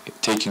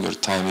taking your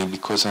time,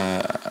 because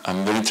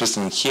I'm very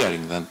interested in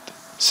hearing that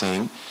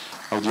saying,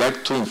 I would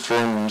like to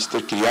inform Mr.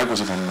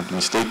 Kyriakos, if I'm not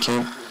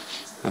mistaken,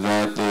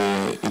 that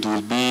it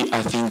would be,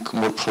 I think,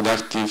 more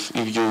productive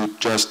if you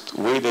just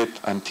waited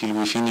until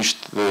we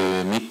finished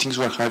the meetings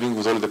we're having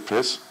with all the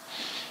press.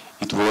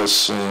 It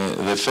was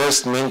the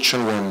first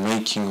mention when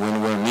we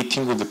were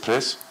meeting with the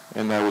press,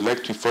 and I would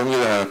like to inform you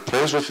there are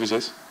press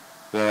offices,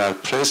 there are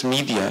press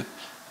media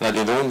that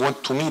they don't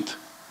want to meet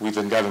with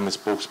the government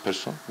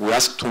spokesperson. We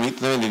asked to meet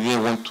them and they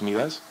didn't want to meet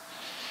us.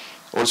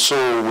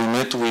 Also, we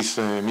met with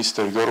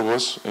Mr.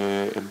 Yorgos,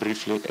 a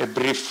brief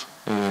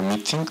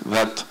meeting,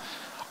 that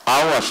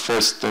our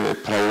first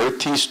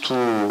priority is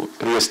to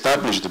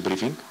re-establish the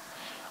briefing.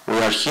 We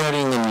are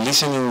hearing and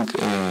listening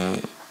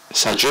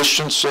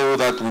suggestions so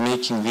that we're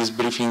making this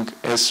briefing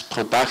as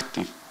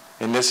productive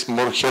and as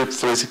more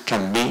helpful as it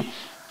can be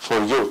for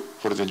you,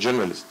 for the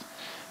journalists.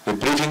 The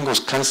briefing was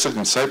cancelled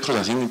in Cyprus,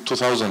 I think, in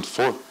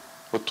 2004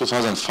 or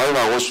 2005.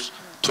 I was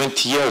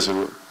 20 years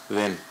ago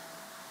then.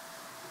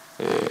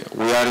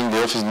 We are in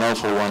the office now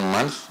for 1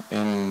 month,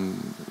 and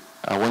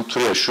I want to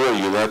reassure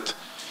you that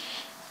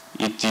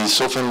it is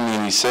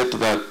often said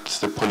that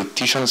the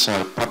politicians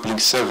are public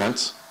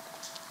servants.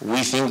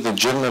 We think the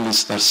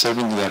journalists are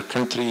serving their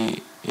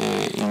country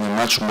in a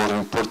much more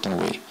important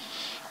way.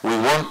 We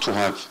want to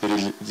have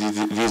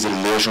this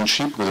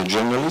relationship with the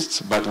journalists,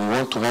 but we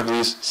want to have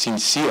this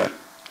sincere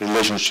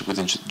relationship with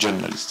the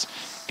journalists.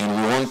 And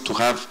we want to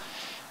have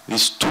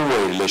this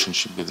two-way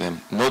relationship with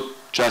them, not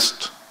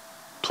just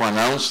to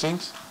announce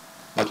things,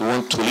 but we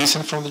want to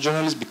listen from the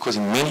journalists, because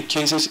in many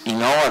cases,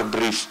 in our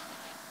brief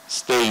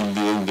stay in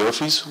the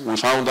office, we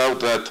found out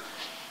that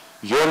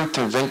your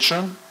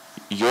intervention,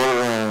 your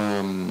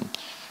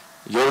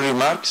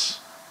remarks,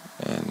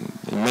 and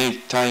many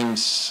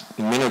times,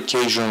 in many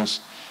occasions,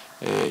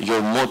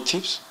 your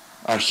motives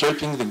are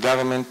helping the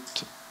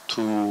government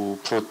to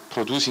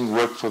producing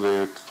work for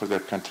their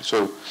country.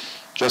 So,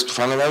 just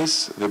to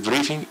finalize, the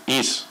briefing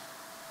is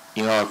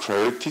in our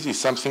priorities. It's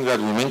something that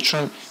we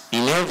mention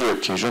in every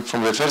occasion.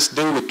 From the first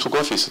day we took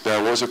office,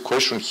 there was a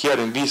question here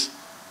in this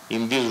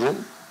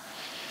room,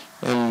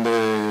 and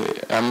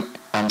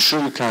I'm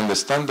sure you can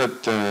understand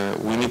that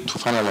we need to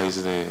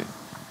finalize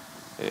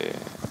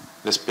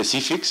the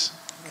specifics,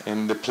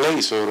 and the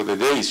place or the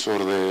days or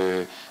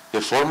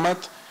the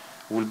format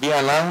will be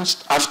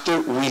announced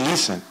after we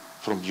listen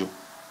from you.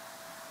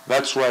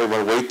 That's why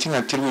we're waiting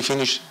until we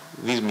finish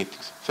these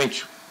meetings. Thank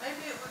you.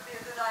 Maybe it would be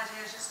a good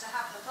idea just to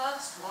have the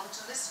first one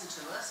to listen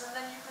to us, and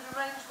then you could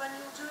arrange when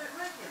you'll do it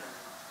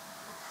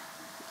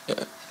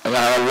regularly. And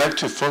I would like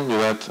to inform you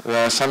that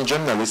there are some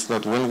journalists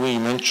that when we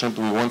mentioned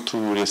we want to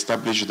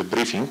re-establish the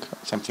briefing,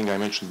 something I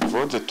mentioned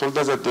before, they told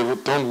us that they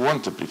don't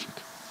want the briefing.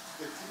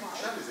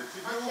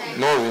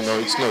 No,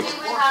 it's not.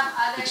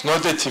 It's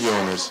not the TV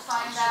owners.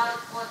 Find out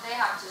what they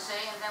have to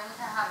say, and then we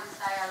can have this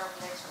dialogue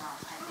later on. I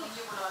think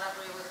you will all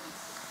agree with me.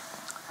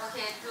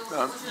 Okay,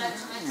 would you like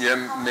to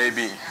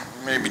make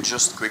maybe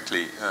just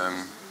quickly.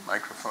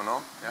 Microphone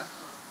on? Yeah?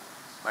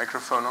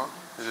 Microphone on?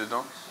 Is it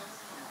on?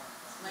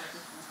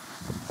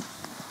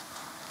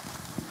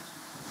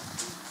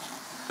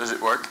 Does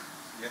it work?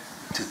 Yeah.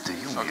 Do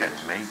you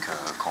make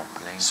a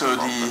complaint so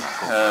about the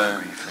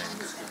briefing?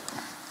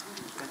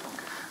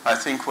 I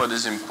think what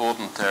is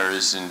important there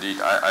is indeed,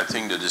 I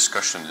think the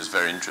discussion is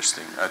very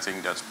interesting. I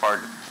think that's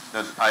part,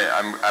 that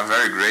I'm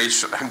very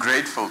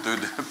grateful to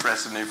the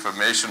Press and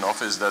Information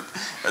Office that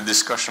a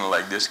discussion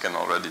like this can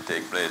already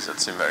take place.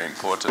 That's very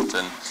important.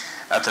 And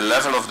at the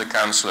level of the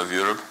Council of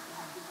Europe,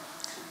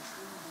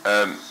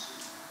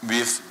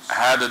 we've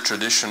had a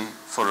tradition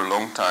for a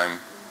long time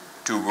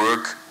to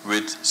work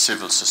with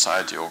civil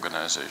society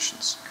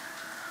organizations.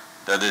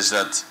 That is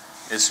that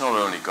it's not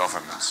only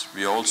governments.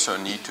 We also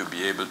need to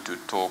be able to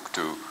talk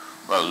to,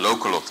 well,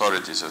 local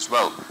authorities as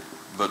well,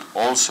 but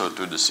also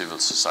to the civil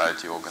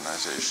society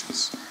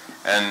organizations.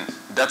 And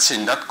that's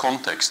in that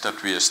context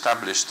that we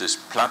established this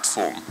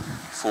platform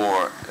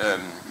for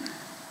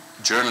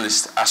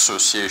journalist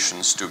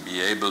associations to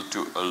be able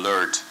to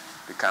alert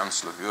the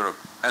Council of Europe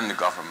and the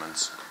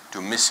governments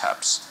to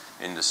mishaps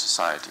in the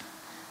society.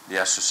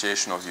 The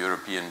Association of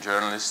European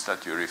Journalists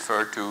that you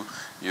refer to,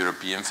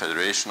 European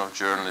Federation of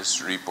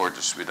Journalists,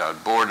 Reporters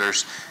Without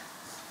Borders,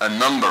 a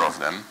number of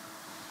them,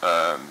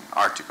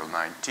 Article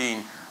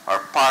 19, are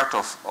part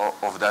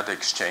of that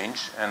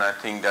exchange, and I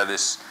think that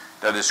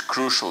is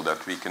crucial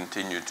that we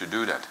continue to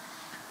do that.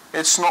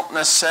 It's not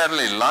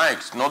necessarily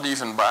liked, not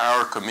even by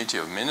our Committee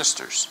of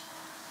Ministers,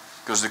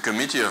 because the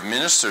Committee of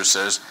Ministers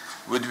says,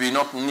 would we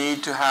not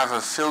need to have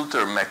a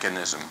filter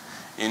mechanism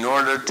in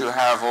order to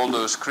have all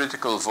those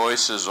critical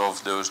voices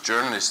of those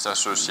journalist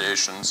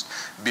associations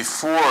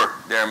before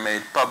they're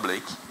made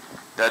public,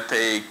 that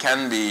they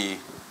can be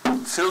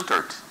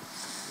filtered?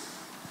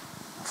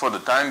 For the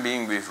time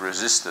being, we've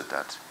resisted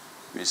that.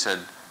 We said,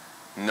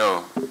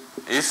 no,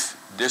 if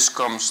this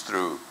comes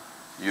through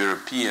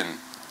European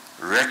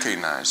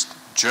recognized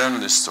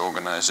journalist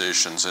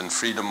organizations and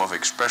freedom of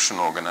expression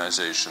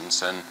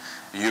organizations and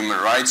human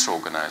rights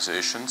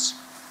organizations,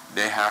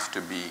 they have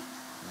to be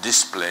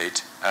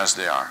displayed as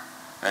they are.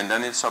 And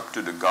then it's up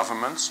to the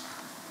governments.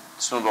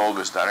 It's not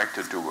always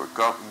directed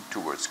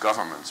towards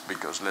governments,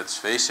 because let's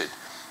face it,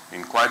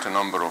 in quite a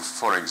number of,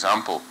 for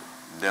example,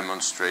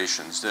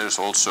 demonstrations, there's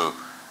also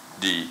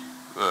the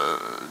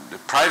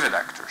private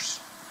actors,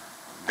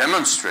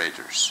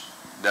 demonstrators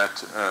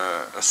that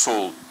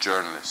assault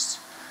journalists.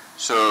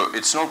 So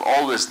it's not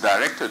always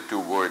directed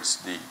towards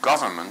the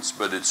governments,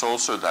 but it's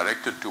also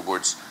directed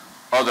towards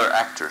other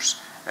actors.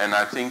 And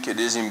I think it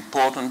is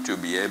important to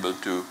be able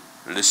to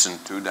listen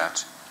to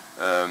that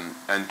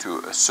and to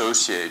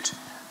associate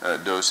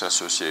those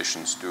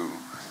associations to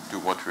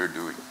what we're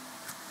doing.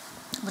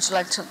 Would you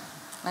like to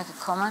make a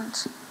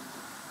comment?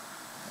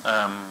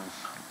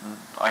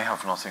 I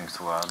have nothing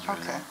to add,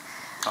 really. Okay.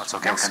 That's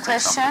okay. Next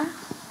question.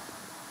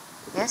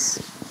 Yes,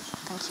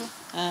 thank you.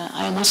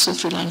 I am also a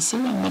freelancer.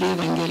 I'm Maria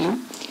Vangeliou.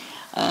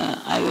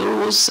 I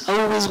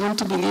always want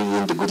to believe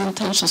in the good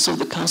intentions of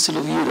the Council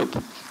of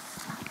Europe.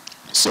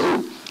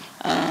 So,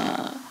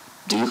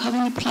 do you have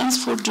any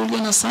plans for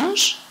Julian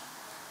Assange,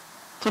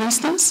 for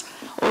instance?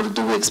 Or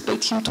do we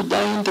expect him to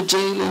die in the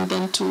jail and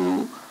then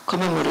to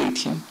commemorate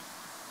him?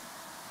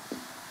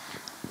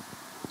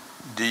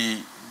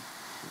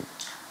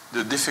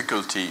 The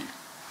difficulty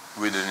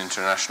with an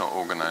international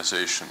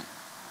organization,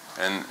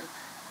 and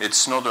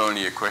it's not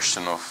only a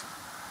question of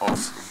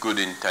good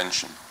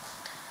intention.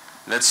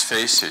 Let's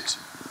face it,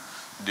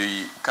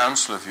 the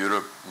Council of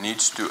Europe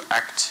needs to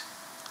act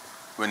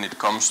when it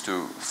comes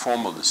to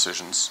formal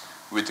decisions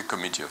with the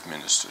Committee of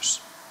Ministers,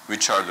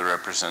 which are the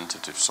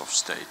representatives of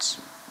states.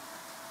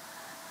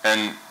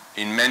 And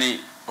in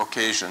many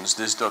occasions,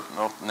 this does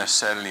not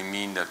necessarily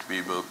mean that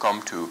we will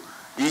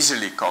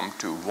easily come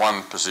to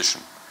one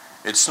position.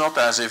 It's not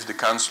as if the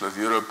Council of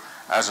Europe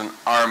has an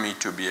army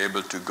to be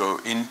able to go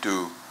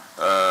into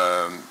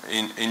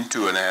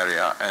an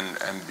area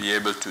and be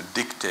able to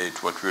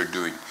dictate what we're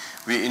doing.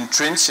 We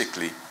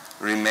intrinsically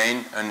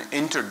remain an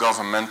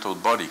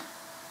intergovernmental body.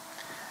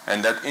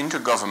 And that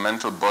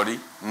intergovernmental body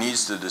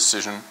needs the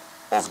decision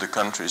of the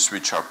countries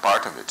which are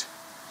part of it.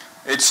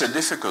 It's a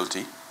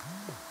difficulty,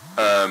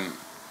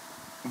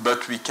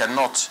 but we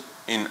cannot,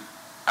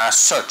 as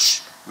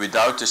such,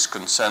 without this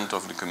consent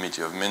of the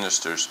Committee of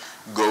Ministers,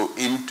 go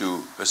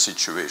into a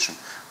situation.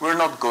 We're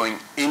not going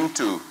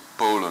into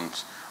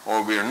Poland,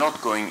 or we're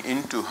not going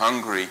into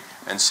Hungary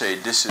and say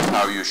this is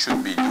how you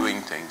should be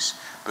doing things,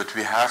 but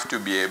we have to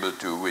be able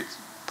to, with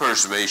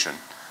persuasion,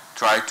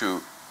 try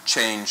to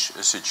change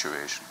a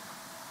situation.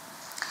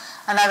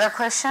 Another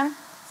question?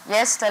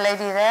 Yes, the lady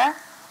there.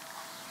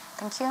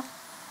 Thank you.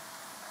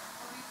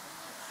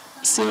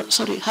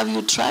 Sorry, have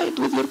you tried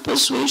with your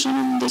persuasion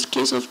in this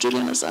case of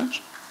Julian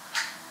Assange?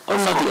 Or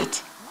not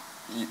yet?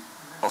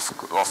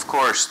 Of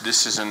course,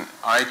 this is an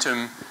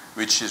item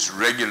which is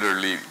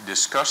regularly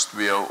discussed.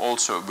 We are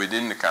also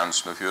within the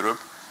Council of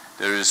Europe.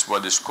 There is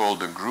what is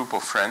called a group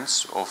of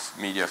friends of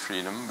media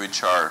freedom,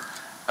 which are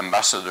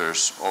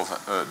ambassadors of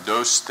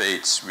those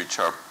states which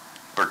are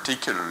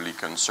particularly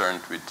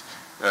concerned with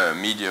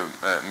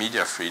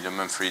media freedom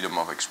and freedom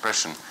of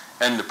expression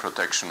and the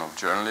protection of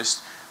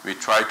journalists. We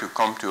try to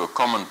come to a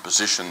common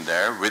position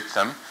there with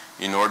them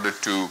in order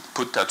to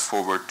put that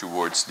forward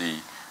towards the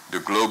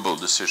global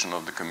decision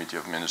of the Committee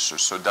of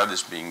Ministers. So that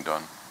is being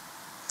done.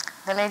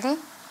 The lady?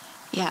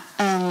 Yeah,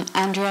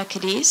 Andrea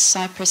Cadiz,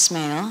 Cyprus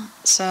Mail.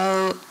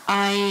 So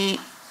I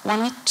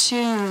wanted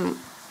to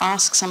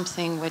ask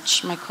something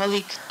which my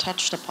colleague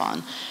touched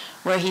upon,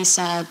 where he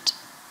said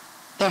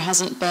there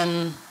hasn't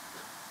been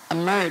a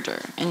murder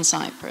in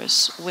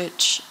Cyprus,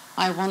 which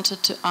I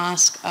wanted to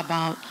ask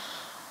about.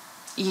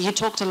 You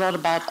talked a lot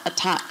about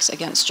attacks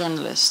against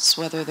journalists,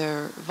 whether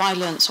they're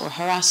violence or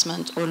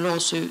harassment or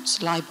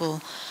lawsuits,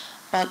 libel,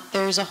 but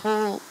there's a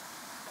whole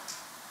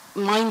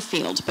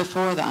minefield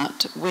before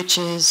that, which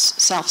is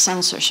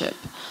self-censorship.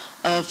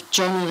 of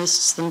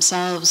journalists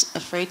themselves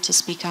afraid to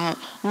speak out,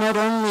 not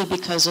only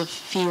because of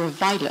fear of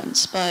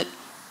violence, but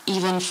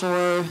even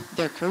for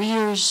their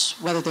careers,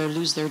 whether they'll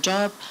lose their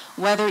job,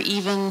 whether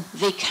even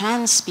they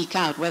can speak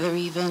out, whether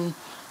even,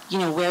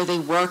 where they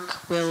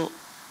work will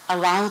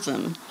allow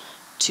them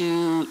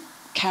to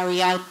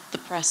carry out the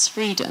press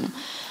freedom.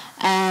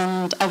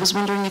 And I was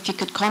wondering if you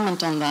could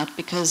comment on that,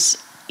 because,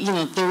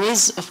 there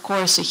is, of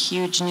course, a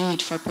huge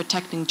need for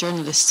protecting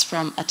journalists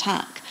from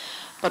attack.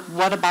 But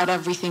what about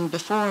everything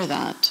before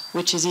that,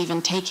 which is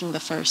even taking the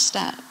first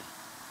step?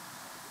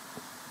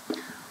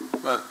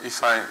 Well,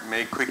 if I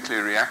may quickly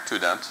react to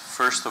that,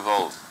 first of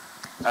all,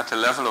 at the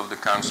level of the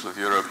Council of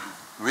Europe,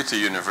 with the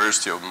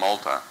University of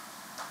Malta,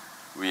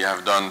 we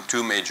have done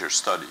two major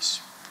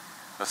studies.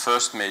 The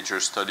first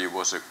major study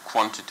was a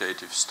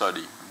quantitative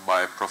study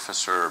by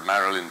Professor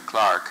Marilyn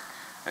Clark,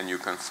 and you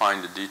can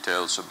find the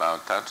details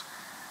about that,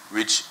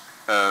 which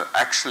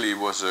actually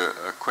was a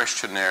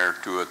questionnaire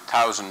to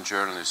 1,000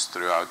 journalists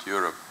throughout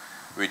Europe,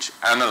 which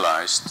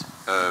analyzed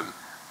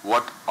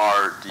what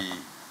are the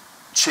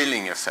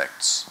chilling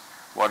effects,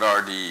 what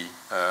are the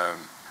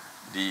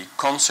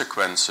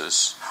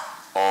consequences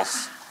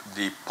of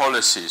the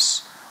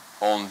policies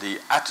on the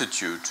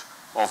attitude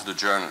of the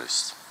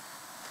journalist.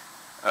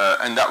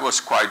 And that was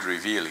quite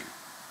revealing.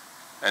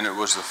 And it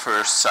was the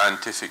first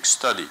scientific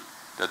study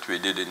that we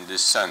did in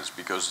this sense,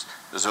 because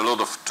there's a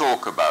lot of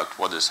talk about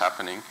what is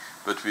happening,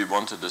 but we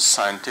wanted a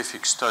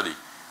scientific study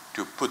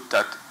to put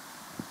that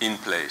in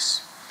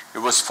place. It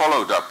was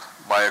followed up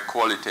by a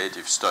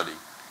qualitative study.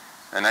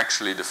 And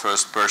actually the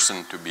first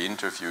person to be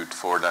interviewed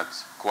for that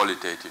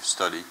qualitative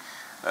study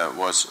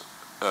was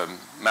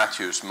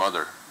Matthew's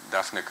mother,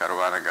 Daphne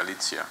Caruana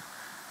Galizia,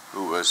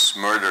 who was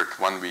murdered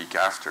 1 week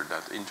after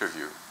that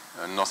interview.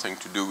 Nothing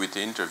to do with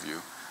the interview,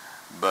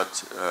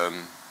 but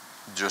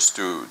just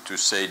to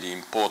say the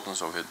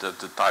importance of it, that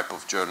the type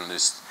of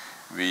journalist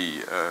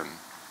we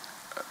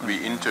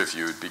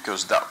interviewed,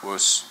 because that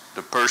was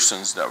the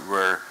persons that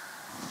were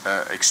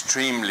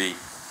extremely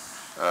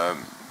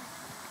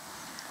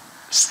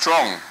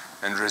strong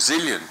and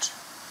resilient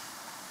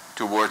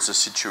towards the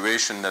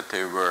situation that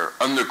they were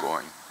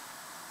undergoing.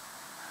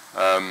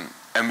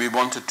 And we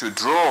wanted to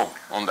draw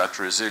on that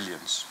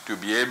resilience to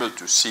be able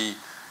to see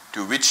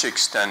to which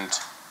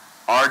extent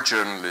are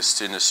journalists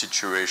in a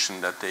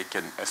situation that they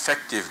can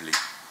effectively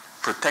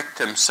protect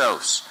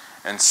themselves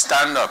and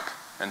stand up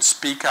and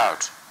speak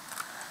out.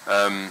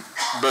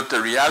 But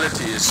the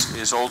reality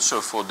is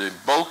also for the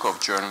bulk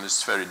of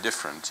journalists very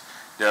different.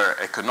 There are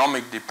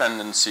economic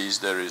dependencies,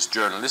 there is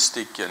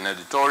journalistic and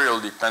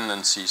editorial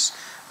dependencies.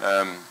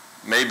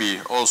 Maybe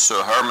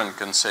also Herman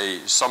can say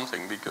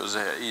something, because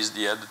he's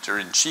the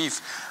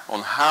editor-in-chief,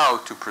 on how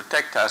to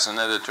protect as an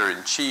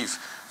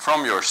editor-in-chief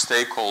from your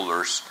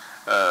stakeholders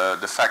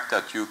the fact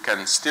that you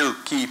can still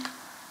keep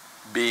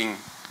being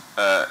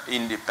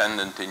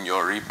independent in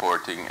your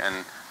reporting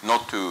and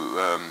not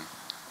to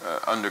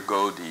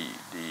undergo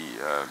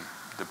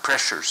the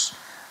pressures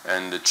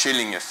and the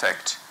chilling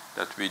effect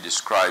that we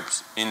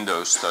described in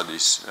those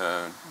studies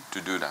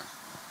to do that.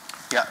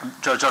 Yeah,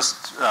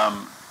 just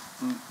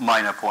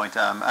minor point,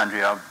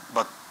 Andrea,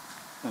 but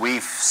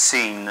we've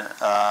seen,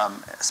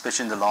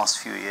 especially in the last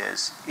few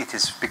years, it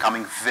is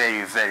becoming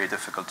very, very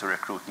difficult to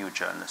recruit new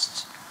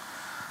journalists.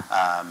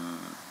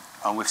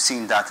 And we've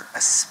seen that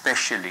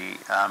especially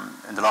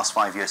in the last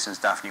 5 years since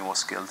Daphne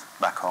was killed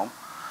back home.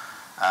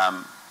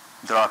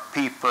 There are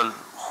people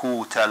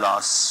who tell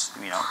us,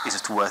 is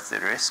it worth the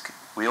risk?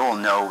 We all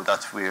know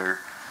that we're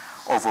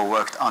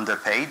overworked,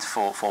 underpaid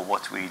for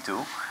what we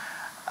do.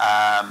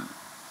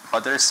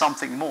 But there is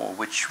something more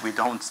which we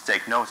don't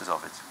take notice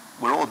of it.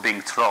 We're all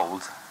being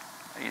trolled,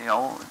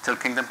 till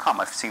kingdom come.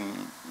 I've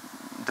seen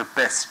the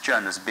best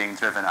journalists being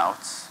driven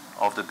out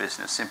of the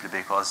business simply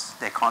because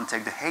they can't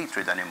take the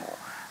hatred anymore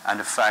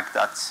and the fact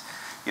that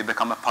you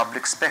become a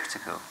public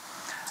spectacle.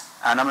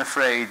 And I'm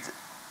afraid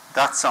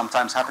that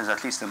sometimes happens,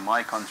 at least in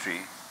my country,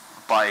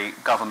 by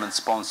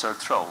government-sponsored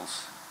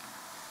trolls.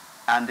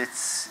 And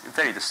it's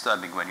very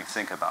disturbing when you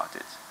think about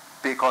it,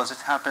 because it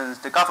happens,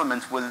 the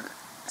government will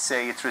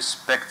say it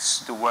respects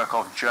the work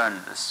of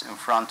journalists in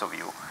front of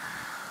you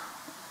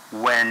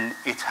when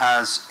it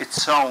has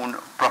its own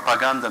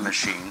propaganda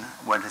machine,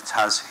 when it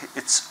has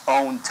its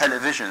own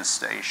television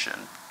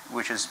station,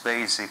 which is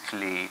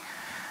basically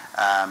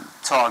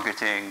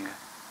targeting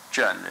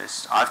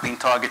journalists. I've been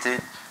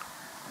targeted,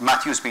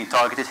 Matthew's been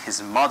targeted,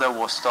 his mother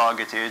was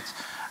targeted,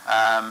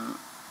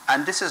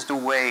 and this is the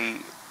way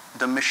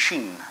the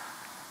machine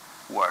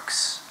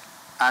works.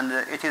 And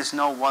it is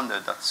no wonder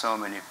that so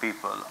many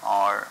people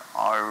are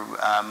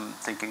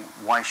thinking,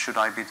 why should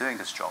I be doing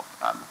this job?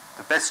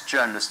 The best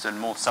journalists in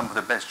Malta, some of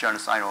the best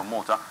journalists I know in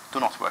Malta, do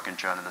not work in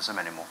journalism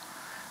anymore.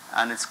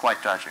 And it's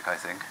quite tragic, I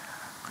think.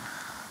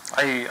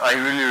 I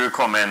really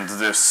recommend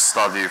this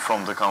study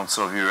from the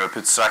Council of Europe.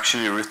 It's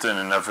actually written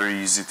in a very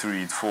easy to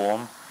read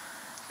form.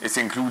 It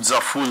includes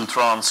a full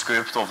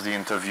transcript of the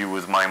interview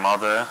with my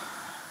mother.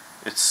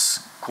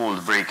 It's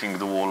called Breaking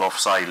the Wall of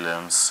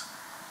Silence.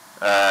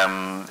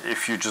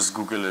 If you just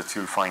Google it,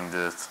 you'll find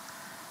it.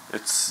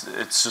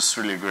 It's just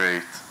really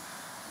great,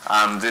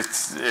 and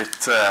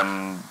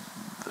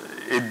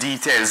it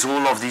details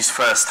all of these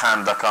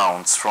first-hand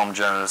accounts from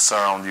journalists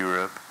around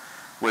Europe,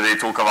 where they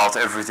talk about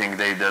everything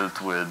they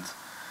dealt with,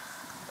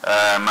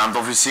 and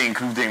obviously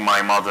including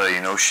my mother.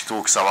 You know, she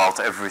talks about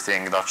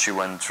everything that she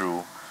went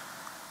through,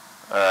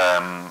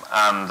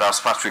 and as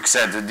Patrick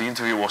said, the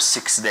interview was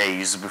 6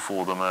 days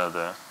before the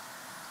murder.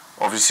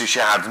 Obviously, she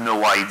had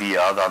no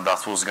idea that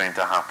that was going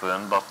to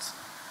happen, but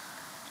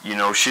you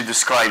know, she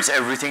describes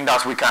everything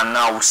that we can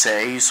now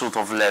say sort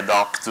of led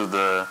up to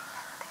the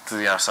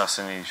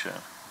assassination.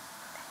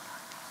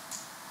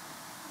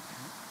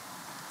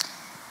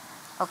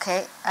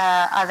 Okay,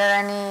 are there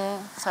any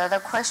further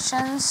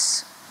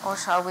questions, or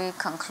shall we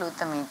conclude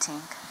the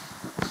meeting?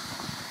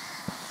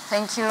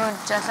 Thank you,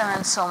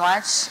 gentlemen, so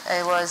much.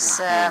 It was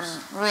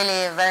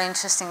really a very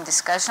interesting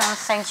discussion.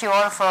 Thank you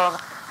all for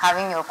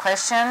having your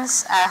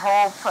questions. I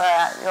hope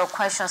your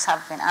questions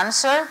have been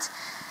answered,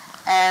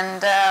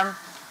 and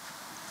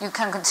you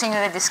can continue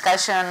the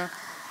discussion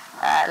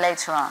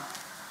later on.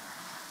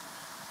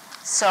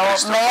 So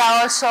may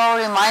I also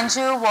remind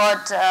you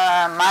what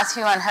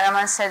Matthew and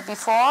Herman said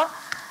before.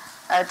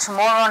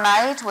 Tomorrow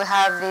night we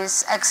have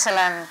this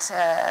excellent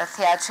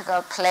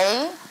theatrical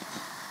play,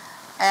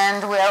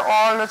 and we are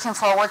all looking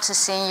forward to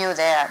seeing you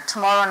there.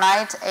 Tomorrow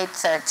night,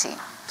 8:30.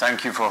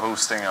 Thank you for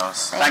hosting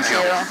us. Thank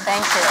you.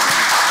 Thank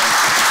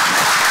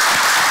you.